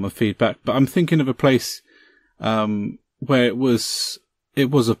 or feedback. But I'm thinking of a place where it was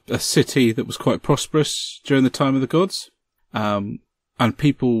a city that was quite prosperous during the time of the gods, and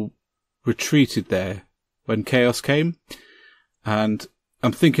people retreated there when chaos came. And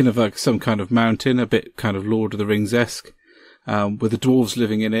I'm thinking of like some kind of mountain, a bit kind of Lord of the Rings-esque, with the dwarves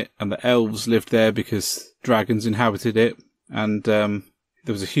living in it, and the elves lived there because dragons inhabited it, and there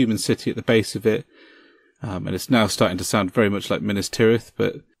was a human city at the base of it, and it's now starting to sound very much like Minas Tirith,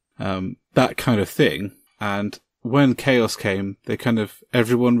 but that kind of thing. And when chaos came,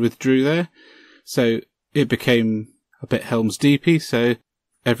 everyone withdrew there, so it became a bit Helm's Deepy, so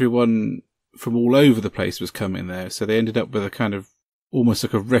everyone from all over the place was coming there, so they ended up with a kind of almost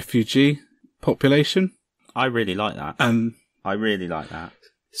like a refugee population. I really like that. I really like that.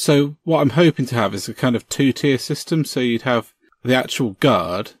 So what I'm hoping to have is a kind of 2-tier system. So you'd have the actual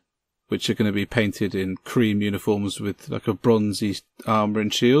guard, which are going to be painted in cream uniforms with like a bronzy armour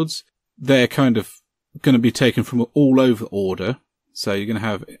and shields. They're kind of going to be taken from all over Order. So you're going to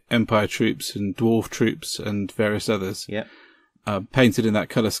have Empire troops and Dwarf troops and various others. Yep. Painted in that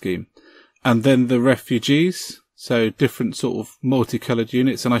colour scheme. And then the refugees, so different sort of multicoloured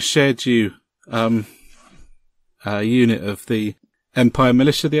units. And I shared you a unit of the Empire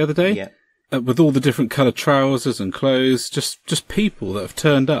Militia the other day, with all the different coloured trousers and clothes, just people that have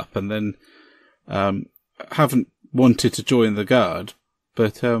turned up and then haven't wanted to join the guard,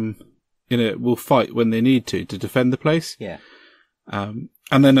 but will fight when they need to defend the place. Yeah. And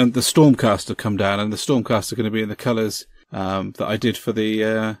then the Stormcaster come down, and the Stormcaster are going to be in the colours that I did for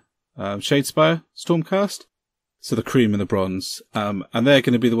the Shadespire Stormcast, so the cream and the bronze, and they're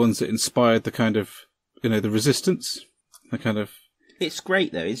going to be the ones that inspired the kind of the resistance, the kind of. It's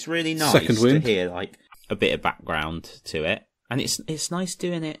great though. It's really nice to hear like a bit of background to it, and it's nice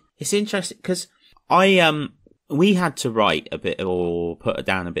doing it. It's interesting because we had to write a bit or put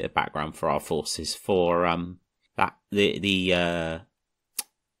down a bit of background for our forces for the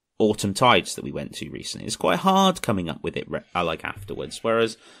Autumn Tides that we went to recently. It's quite hard coming up with it like afterwards.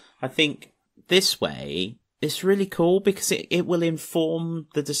 Whereas I think this way, it's really cool because it will inform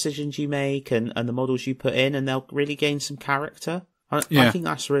the decisions you make and the models you put in, and they'll really gain some character. I think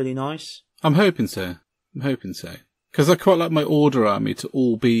that's really nice. I'm hoping so. Because I quite like my Order army to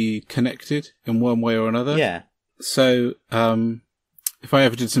all be connected in one way or another. Yeah. So, if I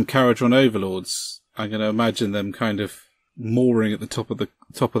ever did some carriage on Overlords, I'm going to imagine them kind of mooring at the top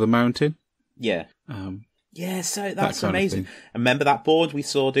of the mountain. Yeah. So that's amazing. Remember that board we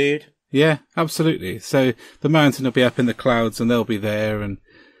saw, dude? Yeah, absolutely. So the mountain will be up in the clouds and they'll be there, and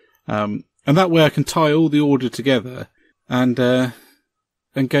that way I can tie all the Order together and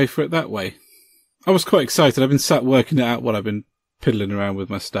go for it that way. I was quite excited. I've been sat working it out while I've been piddling around with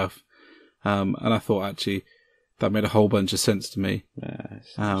my stuff. And I thought actually that made a whole bunch of sense to me. Yeah,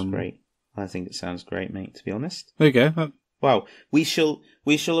 sounds great. I think it sounds great, mate, to be honest. There you go. Well, we shall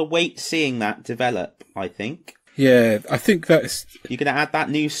await seeing that develop, I think. Yeah, I think that's... You're going to add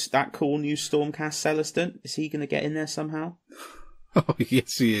that cool new Stormcast Celestin? Is he going to get in there somehow? Oh,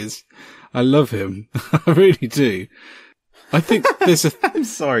 yes, he is. I love him. I really do. I think there's a... I'm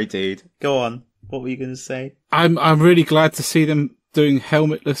sorry, dude. Go on. What were you going to say? I'm really glad to see them doing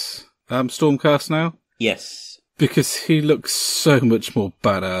helmetless Stormcast now. Yes. Because he looks so much more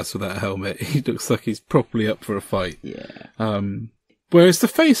badass with that helmet. He looks like he's properly up for a fight. Yeah. Whereas the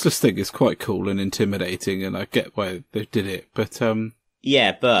faceless thing is quite cool and intimidating, and I get why they did it. But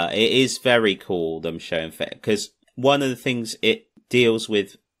yeah, but it is very cool them showing face, because one of the things it deals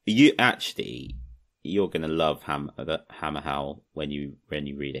with, you're going to love Hammer Howl when you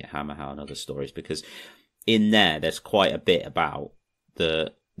read it, Hammer Howl and other stories, because in there's quite a bit about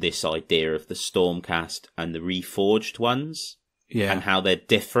this idea of the Stormcast and the Reforged ones, and how they're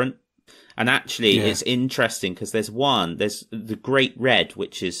different. And actually, it's interesting because there's the Great Red,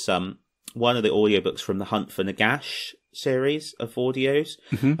 which is one of the audiobooks from the Hunt for Nagash series of audios,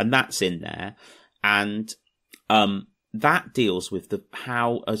 and that's in there, and that deals with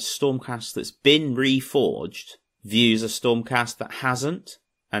how a Stormcast that's been reforged views a Stormcast that hasn't,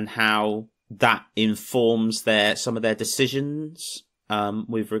 and how that informs some of their decisions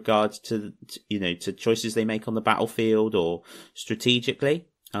with regards to choices they make on the battlefield or strategically.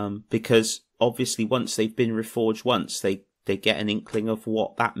 Because obviously once they've been reforged once, they get an inkling of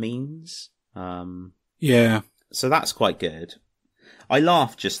what that means. Yeah. So that's quite good. I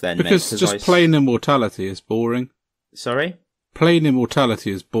laughed just then, because just plain immortality is boring. Sorry? Plain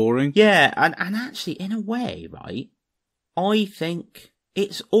immortality is boring. Yeah, and actually, in a way, right, I think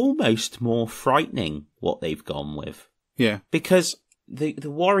it's almost more frightening what they've gone with. Yeah. Because the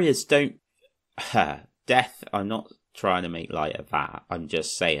warriors don't... Death, I'm not trying to make light of that. I'm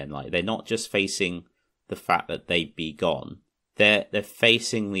just saying, like, they're not just facing the fact that they'd be gone. They're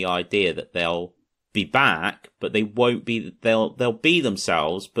facing the idea that they'll be back, but they won't be. They'll be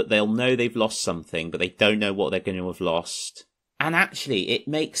themselves, but they'll know they've lost something, but they don't know what they're going to have lost. And actually, it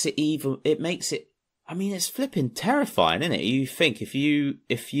makes it. I mean, it's flipping terrifying, isn't it? You think if you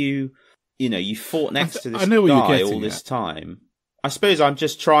fought next to this guy all this time. I suppose I'm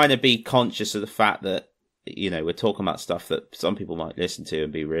just trying to be conscious of the fact that, we're talking about stuff that some people might listen to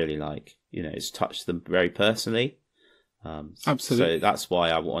and be really like, it's touched them very personally. Absolutely. So that's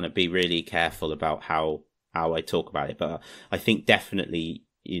why I want to be really careful about how I talk about it. But I think definitely,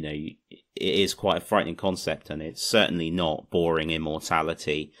 it is quite a frightening concept, and it's certainly not boring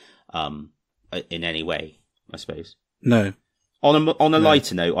immortality in any way, I suppose. No. On a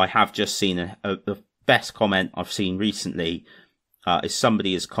lighter note, I have just seen the best comment I've seen recently is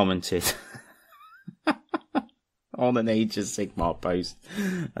somebody has commented on an Age of Sigmar post,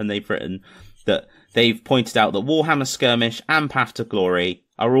 and they've written that they've pointed out that Warhammer Skirmish and Path to Glory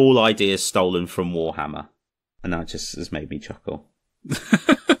are all ideas stolen from Warhammer, and that just has made me chuckle.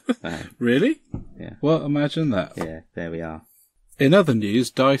 Really? Yeah. Well, imagine that. Yeah, there we are. In other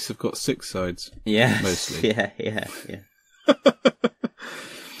news, dice have got 6 sides. Yeah, mostly. Yeah.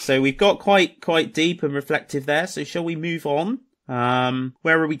 So we've got quite deep and reflective there. So shall we move on?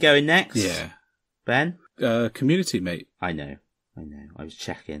 Where are we going next? Yeah, Ben. Community, mate. I know. I was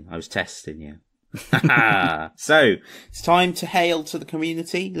checking. I was testing you. So it's time to hail to the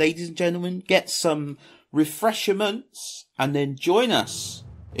community, ladies and gentlemen. Get some refreshments and then join us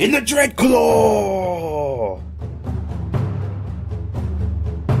in the Dreadclaw.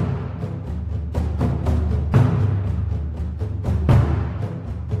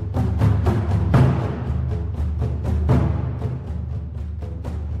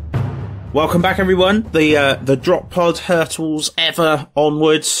 Welcome back, everyone. The drop pod hurtles ever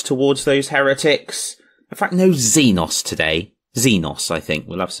onwards towards those heretics. In fact, no Xenos today. Xenos, I think.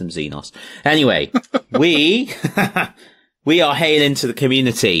 We'll have some Xenos. Anyway, we we are hailing to the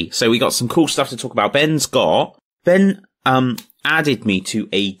community. So we got some cool stuff to talk about. Ben added me to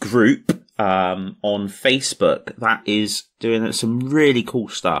a group on Facebook that is doing some really cool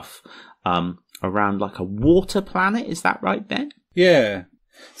stuff around like a water planet. Is that right, Ben? Yeah.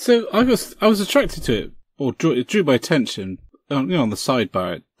 So I was attracted to it, or it drew my attention. On the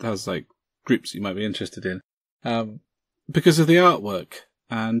sidebar, it has like groups you might be interested in, because of the artwork.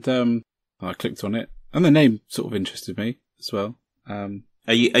 And I clicked on it, and the name sort of interested me as well.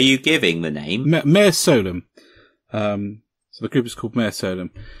 Are you giving the name? Mare Solum. So the group is called Mare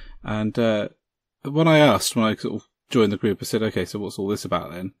Solum. And when I sort of joined the group, I said, okay, so what's all this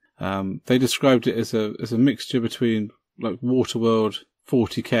about then? They described it as a mixture between like Waterworld,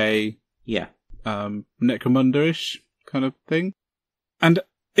 40k, yeah, Necromunda-ish kind of thing. And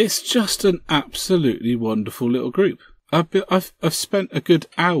it's just an absolutely wonderful little group. I've spent a good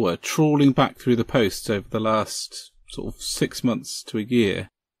hour trawling back through the posts over the last sort of 6 months to a year,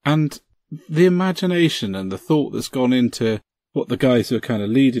 and the imagination and the thought that's gone into what the guys who are kind of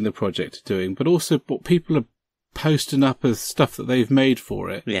leading the project are doing, but also what people are posting up as stuff that they've made for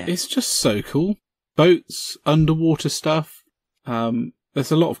it. Yeah. It's just so cool. Boats, underwater stuff.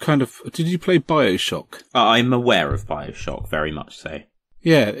 There's a lot of kind of... Did you play BioShock? I'm aware of BioShock, very much so.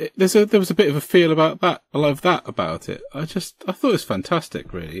 Yeah, there was a bit of a feel about that. I love that about it. I thought it was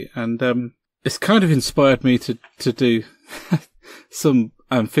fantastic, really. And it's kind of inspired me to do some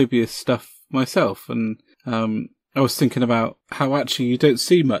amphibious stuff myself. And I was thinking about how actually you don't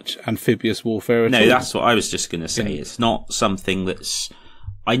see much amphibious warfare at all. No, that's what I was just going to say. It's not something that's...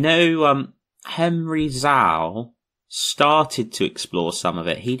 I know Henry Zal started to explore some of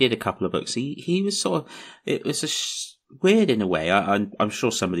it. He did a couple of books. He was sort of... It was weird in a way. I'm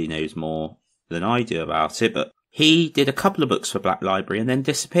sure somebody knows more than I do about it, but he did a couple of books for Black Library and then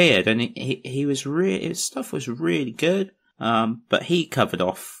disappeared. And he was really... His stuff was really good. But he covered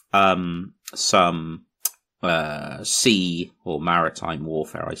off some... sea or maritime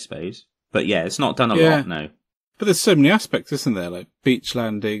warfare, I suppose. But yeah, it's not done a lot, no. But there's so many aspects, isn't there? Like beach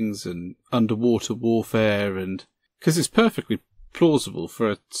landings and underwater warfare, and because it's perfectly plausible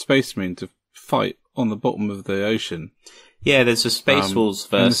for a space marine to fight on the bottom of the ocean. Yeah, there's a Space Wolves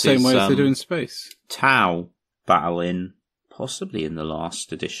versus... in the same way as they do in space. Tau battle possibly in the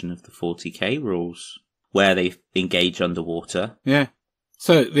last edition of the 40k rules, where they engage underwater. Yeah.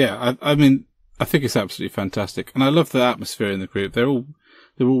 So, yeah, I mean... I think it's absolutely fantastic, and I love the atmosphere in the group. They're all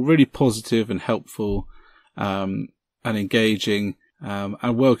really positive and helpful, and engaging,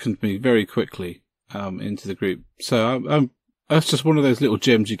 and welcomed me very quickly into the group. So that's just one of those little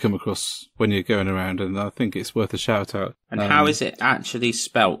gems you come across when you're going around, and I think it's worth a shout out. And how is it actually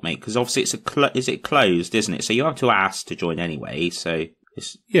spelt, mate? Because obviously is it closed, isn't it? So you have to ask to join anyway. So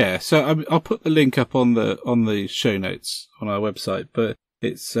yeah. So I'll put the link up on the show notes on our website, but.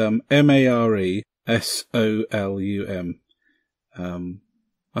 It's Mare Solum.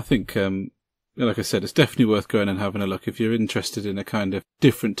 I think, like I said, it's definitely worth going and having a look if you're interested in a kind of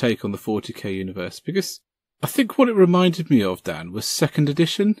different take on the 40k universe. Because I think what it reminded me of, Dan, was 2nd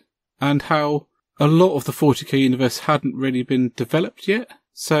edition, and how a lot of the 40k universe hadn't really been developed yet.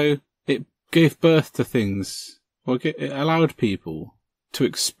 So it gave birth to things, or it allowed people to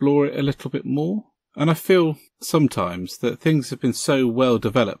explore it a little bit more. And I feel sometimes that things have been so well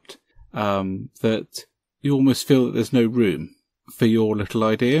developed that you almost feel that there's no room for your little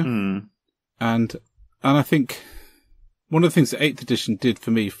idea. Mm. And I think one of the things that 8th edition did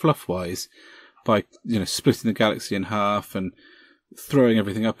for me, fluff-wise, by splitting the galaxy in half and throwing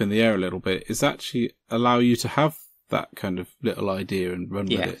everything up in the air a little bit, is actually allow you to have that kind of little idea and run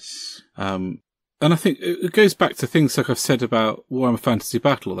with it. And I think it goes back to things like I've said about Warhammer Fantasy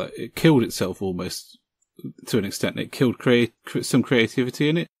Battle, that it killed itself almost to an extent. It killed some creativity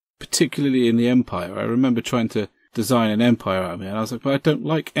in it, particularly in the Empire. I remember trying to design an Empire army, and I was like, but I don't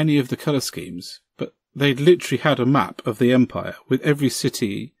like any of the colour schemes. But they literally had a map of the Empire with every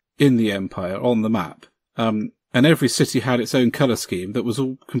city in the Empire on the map. And every city had its own colour scheme that was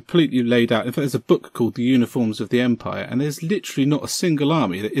all completely laid out. In fact, there's a book called The Uniforms of the Empire, and there's literally not a single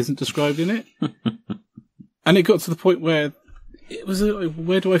army that isn't described in it. And it got to the point where it was,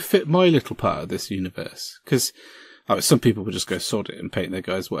 where do I fit my little part of this universe? Because some people would just go sod it and paint their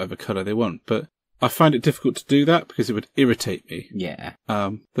guys whatever colour they want, but I find it difficult to do that because it would irritate me. Yeah.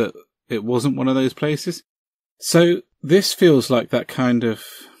 That it wasn't one of those places. So this feels like that kind of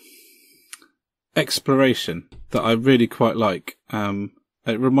exploration that I really quite like.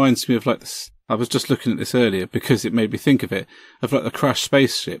 It reminds me of like this. I was just looking at this earlier because it made me think of it, of like the crashed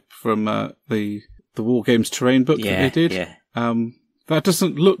spaceship from the War Games terrain book that they did. Yeah. That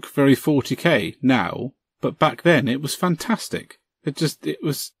doesn't look very 40k now, but back then it was fantastic. It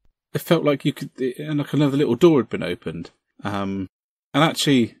felt like like another little door had been opened. And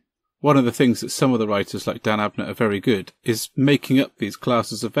actually, one of the things that some of the writers like Dan Abnett are very good is making up these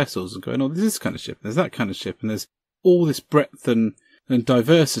classes of vessels and going, oh, there's this kind of ship, there's that kind of ship, and there's all this breadth and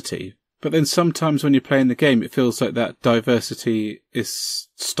diversity. But then sometimes when you're playing the game, it feels like that diversity is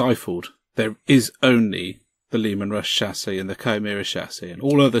stifled. There is only the Lehman Rush chassis and the Chimera chassis, and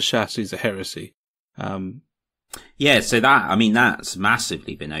all other chassis are heresy. Yeah, so that's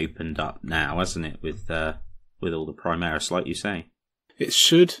massively been opened up now, hasn't it, with all the Primaris, like you say. It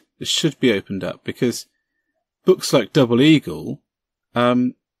should be opened up, because books like Double Eagle,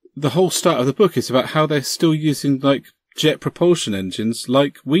 the whole start of the book is about how they're still using like jet propulsion engines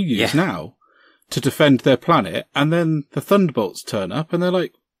like we use now to defend their planet, and then the Thunderbolts turn up and they're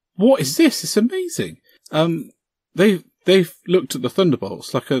like, what is this? It's amazing. They've looked at the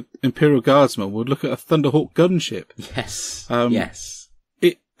Thunderbolts like an Imperial Guardsman would look at a Thunderhawk gunship. Yes. Yes.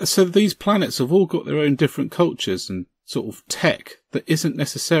 So these planets have all got their own different cultures and sort of tech that isn't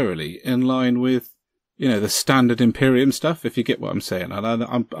necessarily in line with, the standard Imperium stuff, if you get what I'm saying.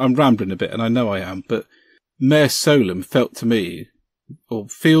 And I'm rambling a bit, and I know I am, but Mare Solum felt to me, or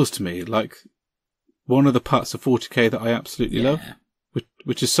feels to me, like one of the parts of 40k that I absolutely love,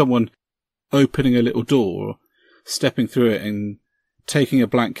 which is someone opening a little door, stepping through it and taking a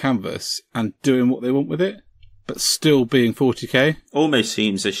blank canvas and doing what they want with it, but still being 40k. Almost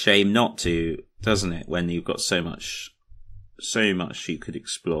seems a shame not to, doesn't it, when you've got so much you could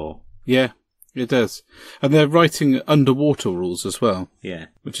explore. Yeah, it does. And they're writing underwater rules as well. Yeah.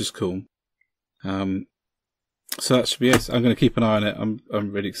 Which is cool. So that should be it. I'm going to keep an eye on it.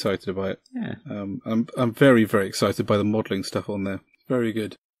 I'm really excited about it. Yeah. I'm very, very excited by the modelling stuff on there. Very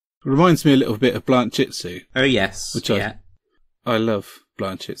good. It reminds me a little bit of Blanchitsu. Oh, yes. Which I love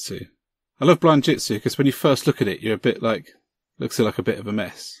Blanchitsu. I love Blanchitsu because when you first look at it, you're a bit like, looks like a bit of a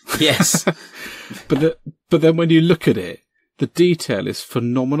mess. Yes. But then when you look at it, the detail is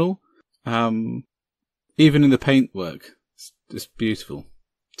phenomenal. Even in the paintwork, it's beautiful.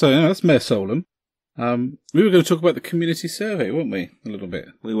 So yeah, that's Mare Solum. We were going to talk about the community survey, weren't we? A little bit.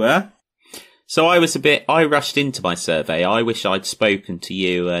 We were. So I rushed into my survey. I wish I'd spoken to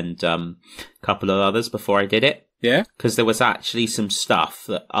you and a couple of others before I did it. Yeah? Because there was actually some stuff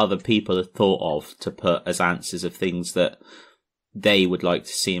that other people had thought of to put as answers of things that they would like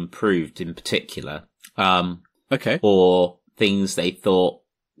to see improved in particular. Okay. Or things they thought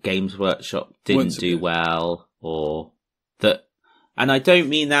Games Workshop didn't do well, or that... And I don't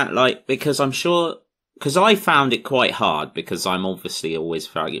mean that because I'm sure... Because I found it quite hard, because I'm obviously always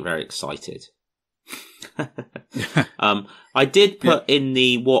very excited. I did put in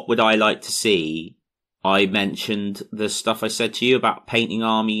the what would I like to see, I mentioned the stuff I said to you about painting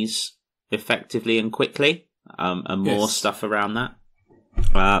armies effectively and quickly, and more stuff around that.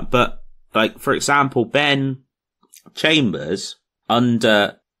 But, for example, Ben Chambers,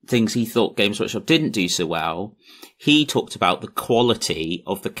 under things he thought Games Workshop didn't do so well, he talked about the quality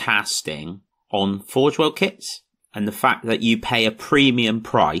of the casting on Forge World kits, and the fact that you pay a premium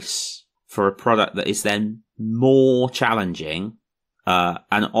price for a product that is then more challenging,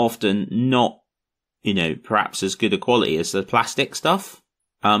 and often not, perhaps as good a quality as the plastic stuff.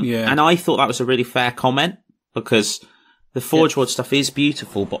 And I thought that was a really fair comment, because the Forge World stuff is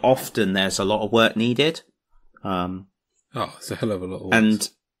beautiful, but often there's a lot of work needed. It's a hell of a lot of work. And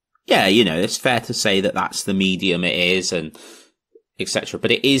it's fair to say that that's the medium it is, and etc.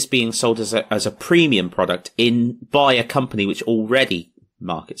 But it is being sold as a premium product by a company which already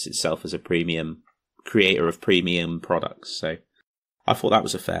markets itself as a premium creator of premium products. So I thought that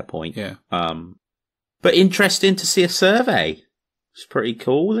was a fair point. Yeah. But interesting to see a survey. It's pretty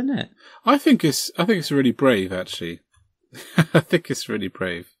cool, isn't it? I think it's really brave, actually. I think it's really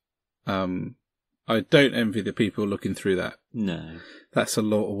brave. I don't envy the people looking through that. No. That's a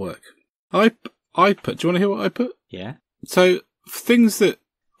lot of work. I put, do you want to hear what I put? Yeah. So, things that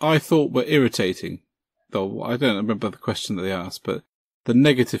I thought were irritating, though I don't remember the question that they asked, but the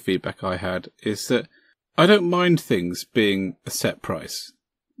negative feedback I had is that I don't mind things being a set price.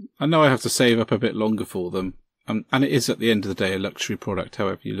 I know I have to save up a bit longer for them, and it is at the end of the day a luxury product,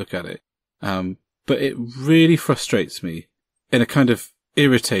 however you look at it. But it really frustrates me in a kind of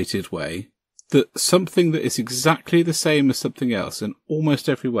irritated way that something that is exactly the same as something else in almost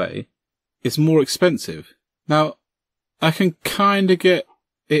every way is more expensive. Now, I can kind of get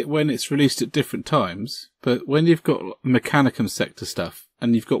it when it's released at different times, but when you've got Mechanicum sector stuff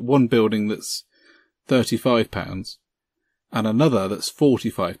and you've got one building that's £35 and another that's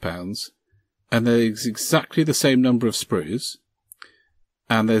 £45, and there's exactly the same number of sprues,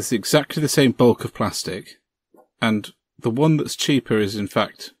 and there's exactly the same bulk of plastic, and the one that's cheaper is in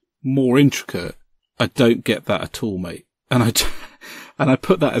fact more intricate, I don't get that at all, mate. And I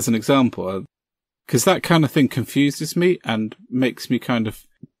put that as an example, because that kind of thing confuses me and makes me kind of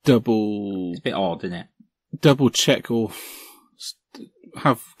It's a bit odd, isn't it? double check or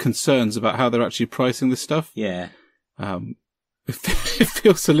have concerns about how they're actually pricing this stuff. Yeah. It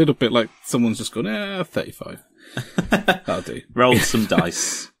feels a little bit like someone's just gone, 35. That'll do. Roll some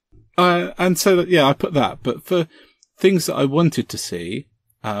dice. And so, I put that. But for things that I wanted to see,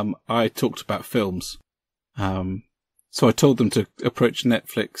 I talked about films. So I told them to approach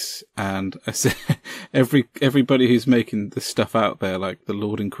Netflix, and I said, everybody who's making this stuff out there, like the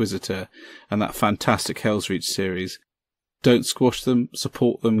Lord Inquisitor and that fantastic Hell's Reach series, don't squash them,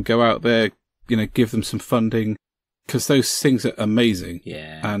 support them, go out there, give them some funding, because those things are amazing.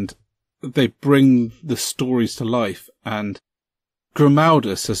 Yeah. And they bring the stories to life, and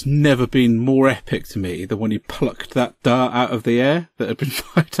Grimaldus has never been more epic to me than when he plucked that dart out of the air that had been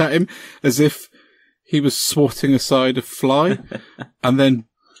fired at him, as if he was swatting aside a fly, and then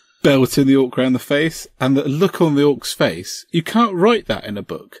belting the orc around the face. And the look on the orc's face, you can't write that in a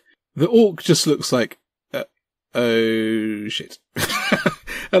book. The orc just looks like, oh shit.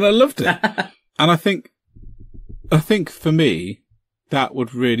 And I loved it. And I think for me, that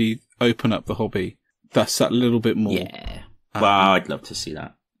would really open up the hobby. That's that little bit more. Yeah. Well, I'd love to see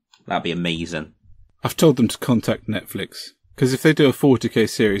that. That'd be amazing. I've told them to contact Netflix. Because if they do a 40k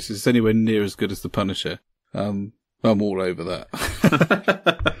series that's anywhere near as good as The Punisher, I'm all over that.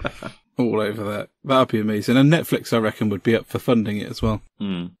 All over that. That'd be amazing. And Netflix, I reckon, would be up for funding it as well.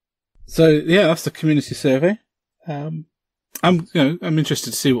 Mm. So, that's the community survey. I'm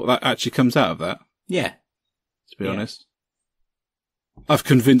interested to see what that actually comes out of that. Yeah. To be honest. I've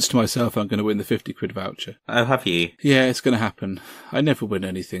convinced myself I'm going to win the 50 quid voucher. Oh, have you? Yeah, it's going to happen. I never win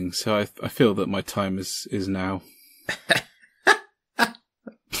anything, so I feel that my time is now.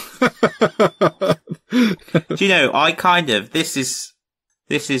 Do you know, I kind of, this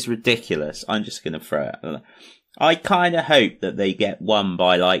is ridiculous. I'm just going to throw it. I kind of hope that they get won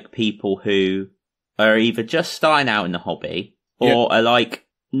by like people who are either just starting out in the hobby or are like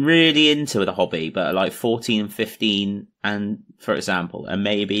really into the hobby, but are like 14 and 15 and, for example, and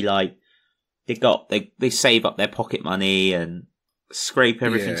maybe like they save up their pocket money and scrape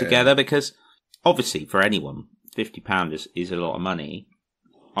everything together, because obviously for anyone, £50 is a lot of money.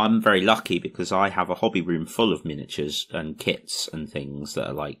 I'm very lucky because I have a hobby room full of miniatures and kits and things that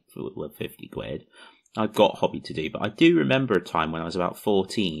are like 50 quid. I've got hobby to do, but I do remember a time when I was about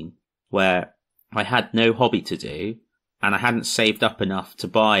 14 where I had no hobby to do and I hadn't saved up enough to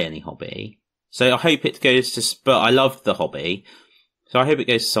buy any hobby. So I hope it goes to, but I loved the hobby. So I hope it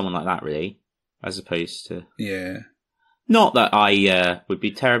goes to someone like that, really, as opposed to... Yeah. Not that I would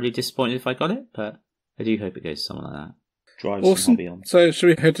be terribly disappointed if I got it, but I do hope it goes to someone like that. Drive awesome. Some hobby on. So should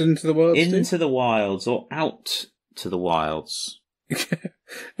we head into the wilds? Into the wilds, or out to the wilds. It's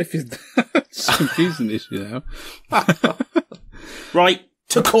a confusing issue now. Right,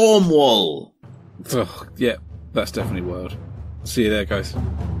 to Cornwall. Oh, yeah, that's definitely wild. See you there, guys.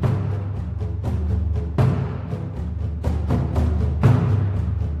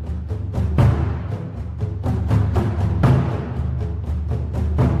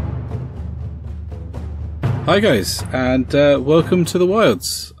 Hi guys, and welcome to the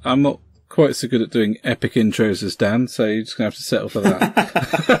Wilds. I'm not quite so good at doing epic intros as Dan, so you're just going to have to settle for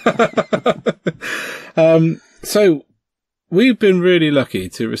that. So, we've been really lucky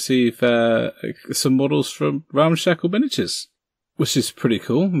to receive some models from Ramshackle Miniatures, which is pretty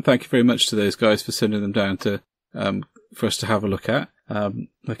cool, and thank you very much to those guys for sending them down to for us to have a look at.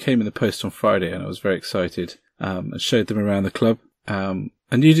 They came in the post on Friday, and I was very excited, and showed them around the club. And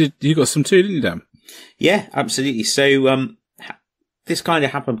you got some too, didn't you, Dan? Yeah, absolutely. So this kind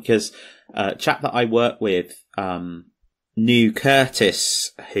of happened because a chap that I work with knew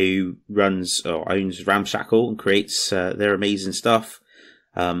Curtis, who runs or owns Ramshackle and creates their amazing stuff,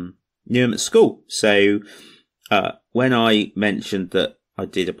 knew him at school. So when I mentioned that I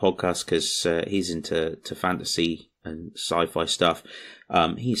did a podcast because he's into fantasy and sci-fi stuff,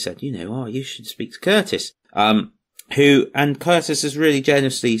 he said, you should speak to Curtis. And Curtis has really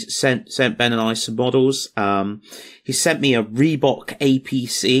generously sent Ben and I some models. He sent me a Reebok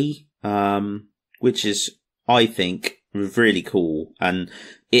APC, which is, I think, really cool. And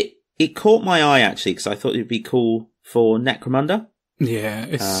it caught my eye, actually, because I thought it'd be cool for Necromunda. Yeah,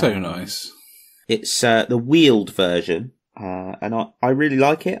 it's so nice. It's the wheeled version. And I really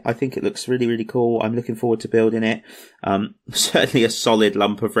like it. I think it looks really, really cool. I'm looking forward to building it. Certainly a solid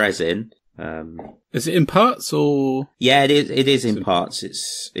lump of resin. Is it in parts or? Yeah, it is. It is in parts.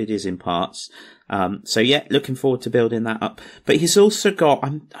 It is in parts. So yeah, looking forward to building that up. But he's also got,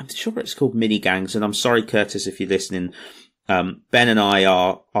 I'm sure it's called mini gangs, and I'm sorry, Curtis, if you're listening. Ben and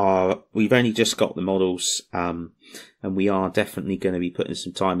I we've only just got the models, and we are definitely going to be putting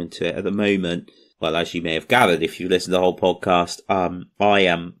some time into it at the moment. Well, as you may have gathered, if you listen to the whole podcast, I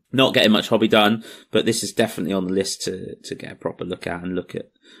am not getting much hobby done, but this is definitely on the list to get a proper look at and look at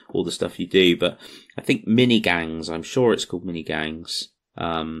all the stuff you do. But I think mini gangs, I'm sure it's called mini gangs,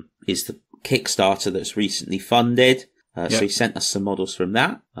 is the Kickstarter that's recently funded. So he sent us some models from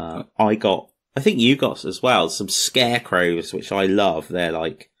that. I think you got as well some scarecrows, which I love. They're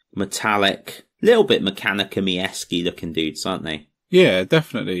like metallic, little bit Mechanicum-esque looking dudes, aren't they? Yeah,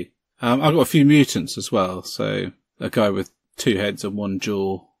 definitely. I've got a few mutants as well. So a guy with 2 heads and 1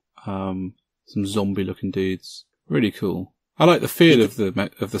 jaw. Some zombie looking dudes. Really cool. I like the feel of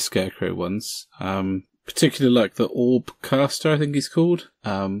the scarecrow ones. Particularly like the orb caster, I think he's called.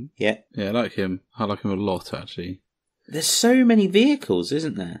 Yeah, I like him. I like him a lot, actually. There's so many vehicles,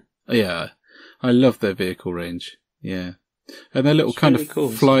 isn't there? Yeah, I love their vehicle range. Yeah, and their little kind of cool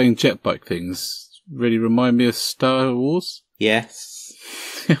flying jet bike things really remind me of Star Wars. Yes,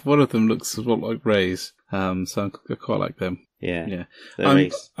 one of them looks a lot like Rey's. So I quite like them. Yeah.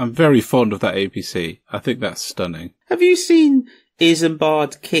 I'm very fond of that APC. I think that's stunning. Have you seen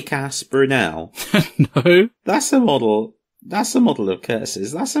Isambard Kick-Ass Brunel? No. That's a model of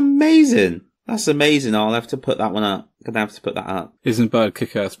Curtis's. That's amazing. I'll have to put that one up. Gonna have to put that up. Isambard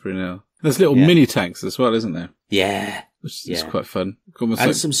Kick-Ass Brunel. There's little mini tanks as well, isn't there? Yeah. Which is quite fun.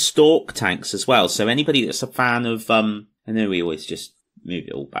 And some Stalk tanks as well. So anybody that's a fan of, I know we always just move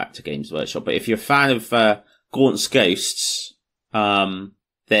it all back to Games Workshop, but if you're a fan of Gaunt's Ghosts,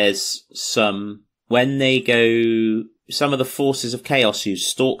 there's some, when they go, some of the Forces of Chaos use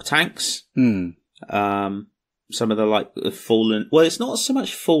Stalk tanks. Some of the fallen, well, it's not so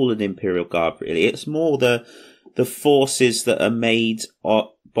much fallen Imperial Guard really, it's more the forces that are made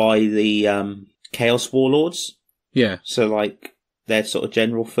by the Chaos Warlords. Yeah. So like they're sort of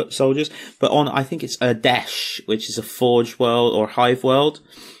general foot soldiers, but I think it's Adesh, which is a Forge world or Hive world,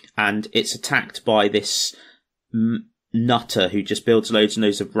 and it's attacked by this nutter who just builds loads and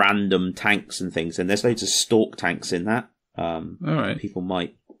loads of random tanks and things, and there's loads of Stalk tanks in that. All right. People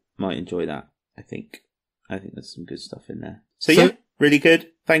might enjoy that. I think there's some good stuff in there. So yeah, really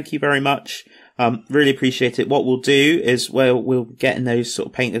good. Thank you very much. Really appreciate it. What we'll do is we'll getting those sort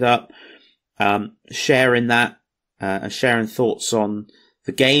of painted up, sharing that, and sharing thoughts on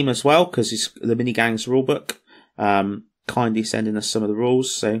the game as well, because it's the Mini Gangs rulebook. Kindly sending us some of the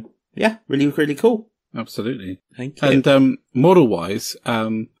rules. So yeah, really, really cool. Absolutely. Thank you. And model-wise,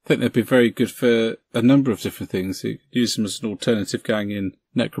 I think they'd be very good for a number of different things. You could use them as an alternative gang in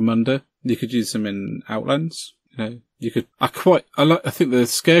Necromunda. You could use them in Outlands. You know, you could. I think the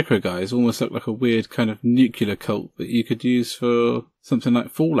Scarecrow guys almost look like a weird kind of nuclear cult that you could use for something like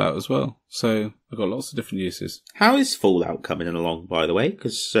Fallout as well. So I've got lots of different uses. How is Fallout coming along, by the way?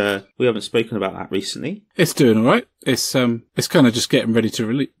 Because we haven't spoken about that recently. It's doing all right. It's kind of just getting ready to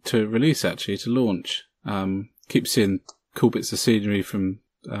release actually, to launch. Keep seeing cool bits of scenery from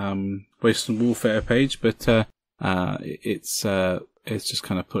Wasteland Warfare page, but it's just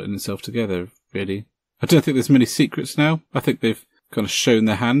kind of putting itself together really. I don't think there's many secrets now. I think they've kind of shown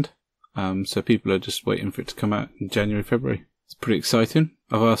their hand. So people are just waiting for it to come out in January, February. It's pretty exciting.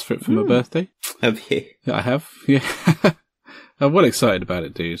 I've asked for it for my birthday. Have you? Yeah, I have. Yeah. I'm well excited about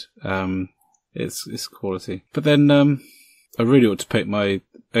it, dude. It's quality. But then, I really ought to paint my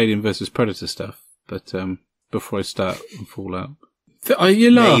Alien vs Predator stuff. But, before I start on Fallout. You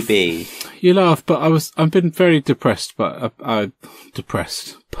laugh. Maybe. You laugh, but I've been very depressed, put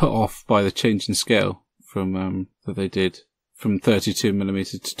off by the change in scale from, that they did from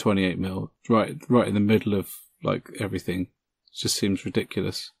 32mm to 28mm, right in the middle of, like, everything. It just seems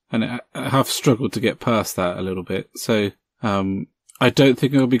ridiculous. And I have struggled to get past that a little bit. So, I don't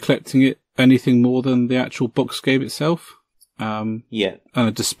think I'll be collecting it anything more than the actual box game itself. Yeah.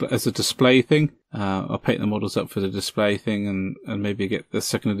 And as a display thing. I'll paint the models up for the display thing and maybe get the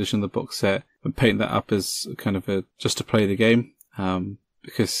second edition of the box set and paint that up as kind of just to play the game.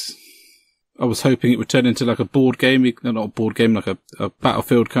 Because I was hoping it would turn into like a board game, not a board game, like a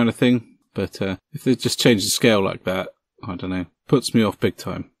Battlefield kind of thing. But, if they just change the scale like that, I don't know, puts me off big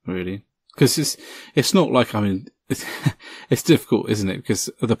time, really. Because it's not like, I mean, it's difficult, isn't it? Because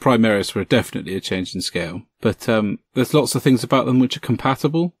the Primaris were definitely a change in scale. But there's lots of things about them which are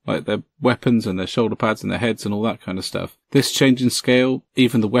compatible, like their weapons and their shoulder pads and their heads and all that kind of stuff. This change in scale,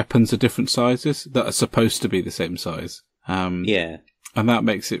 even the weapons are different sizes that are supposed to be the same size. Yeah. And that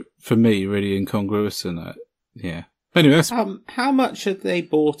makes it, for me, really incongruous. And yeah. Anyway, that's how much had they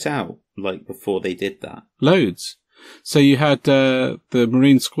bought out, like, before they did that? loads. So you had the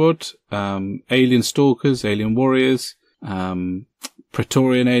Marine Squad, Alien Stalkers, Alien Warriors,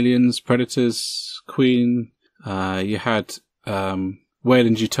 Praetorian Aliens, Predators, Queen. You had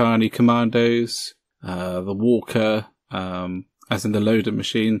Wayland Yutani Commandos, the Walker, as in the loader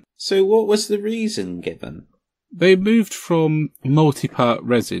machine. So what was the reason given? They moved from multi-part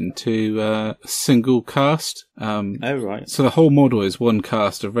resin to a single cast. Oh, right. So the whole model is one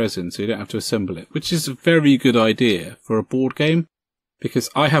cast of resin, so you don't have to assemble it, which is a very good idea for a board game, because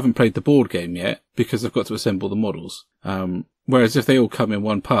I haven't played the board game yet, because I've got to assemble the models. Whereas if they all come in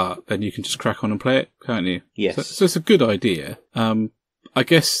one part, then you can just crack on and play it, can't you? Yes. So it's a good idea. I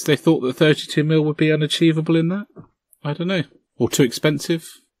guess they thought that 32mm would be unachievable in that. I don't know. Or too expensive.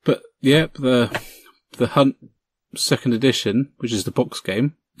 But yeah, the Hunt 2nd edition, which is the box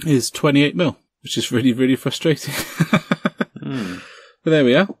game, is 28mm, which is really, really frustrating. But there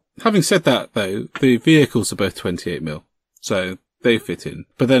we are. Having said that, though, the vehicles are both 28mm, so they fit in.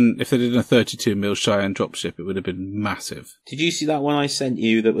 But then, if they did a 32mm Cheyenne dropship, it would have been massive. Did you see that one I sent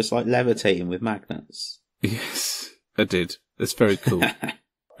you that was like levitating with magnets? Yes, I did. It's very cool.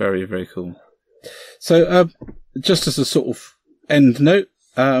 Very, very cool. So, just as a sort of end note,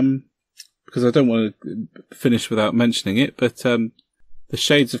 because I don't want to finish without mentioning it, but the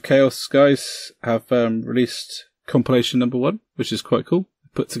Shades of Chaos guys have released compilation number 1, which is quite cool.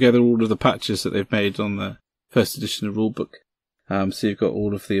 Put together all of the patches that they've made on the first edition of Rulebook. So you've got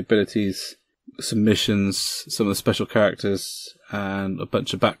all of the abilities, some missions, some of the special characters, and a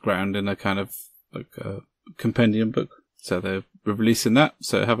bunch of background in a kind of like a compendium book. So they're releasing that,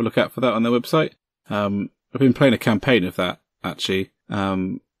 so have a look out for that on their website. I've been playing a campaign of that, actually.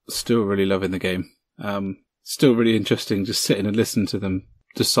 Still really loving the game. Still really interesting just sitting and listening to them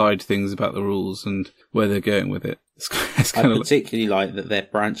decide things about the rules and where they're going with it. It's I particularly like that they're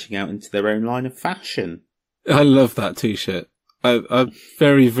branching out into their own line of fashion. I love that t-shirt. I'm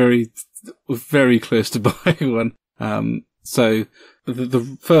very, very, very close to buying one. So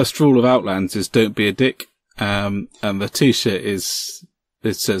the first rule of Outlands is don't be a dick. And the t-shirt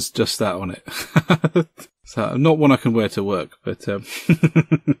it says just that on it. So not one I can wear to work, but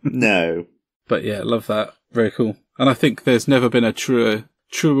No. But yeah, love that. Very cool. And I think there's never been a truer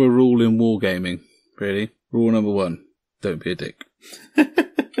rule in wargaming, really. Rule number 1, don't be a dick.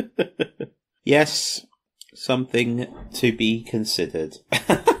 Yes, something to be considered.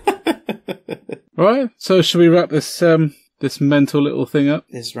 Right, so shall we wrap this this mental little thing up?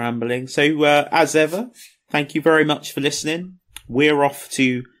 This rambling. So, as ever, thank you very much for listening. We're off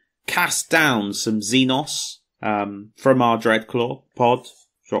to cast down some Xenos from our Dreadclaw pod,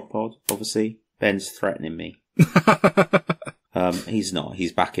 drop pod, obviously. Ben's threatening me. He's not.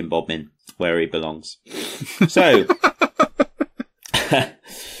 He's back in Bodmin, where he belongs. So,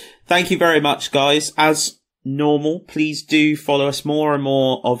 thank you very much, guys. As normal, please do follow us. More and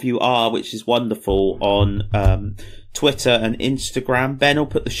more of you are, which is wonderful, on Twitter and Instagram. Ben will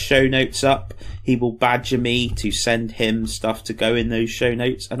put the show notes up. He will badger me to send him stuff to go in those show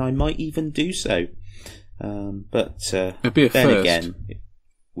notes, and I might even do so. But it'd be a then first. Again,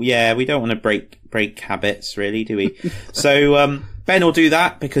 yeah, we don't want to break habits, really, do we? So Ben will do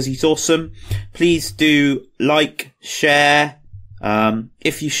that because he's awesome. Please do like, share.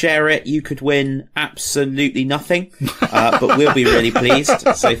 If you share it, you could win absolutely nothing, but we'll be really pleased.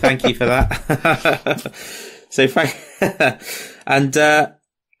 So thank you for that. So and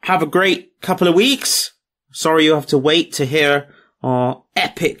have a great couple of weeks. Sorry you have to wait to hear our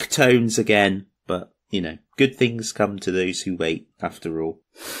epic tones again, but you know, good things come to those who wait after all.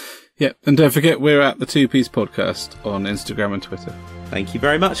 Yeah, and don't forget we're at the 2P's podcast on Instagram and Twitter. Thank you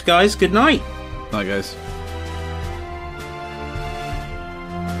very much, guys. Good night. Night, guys.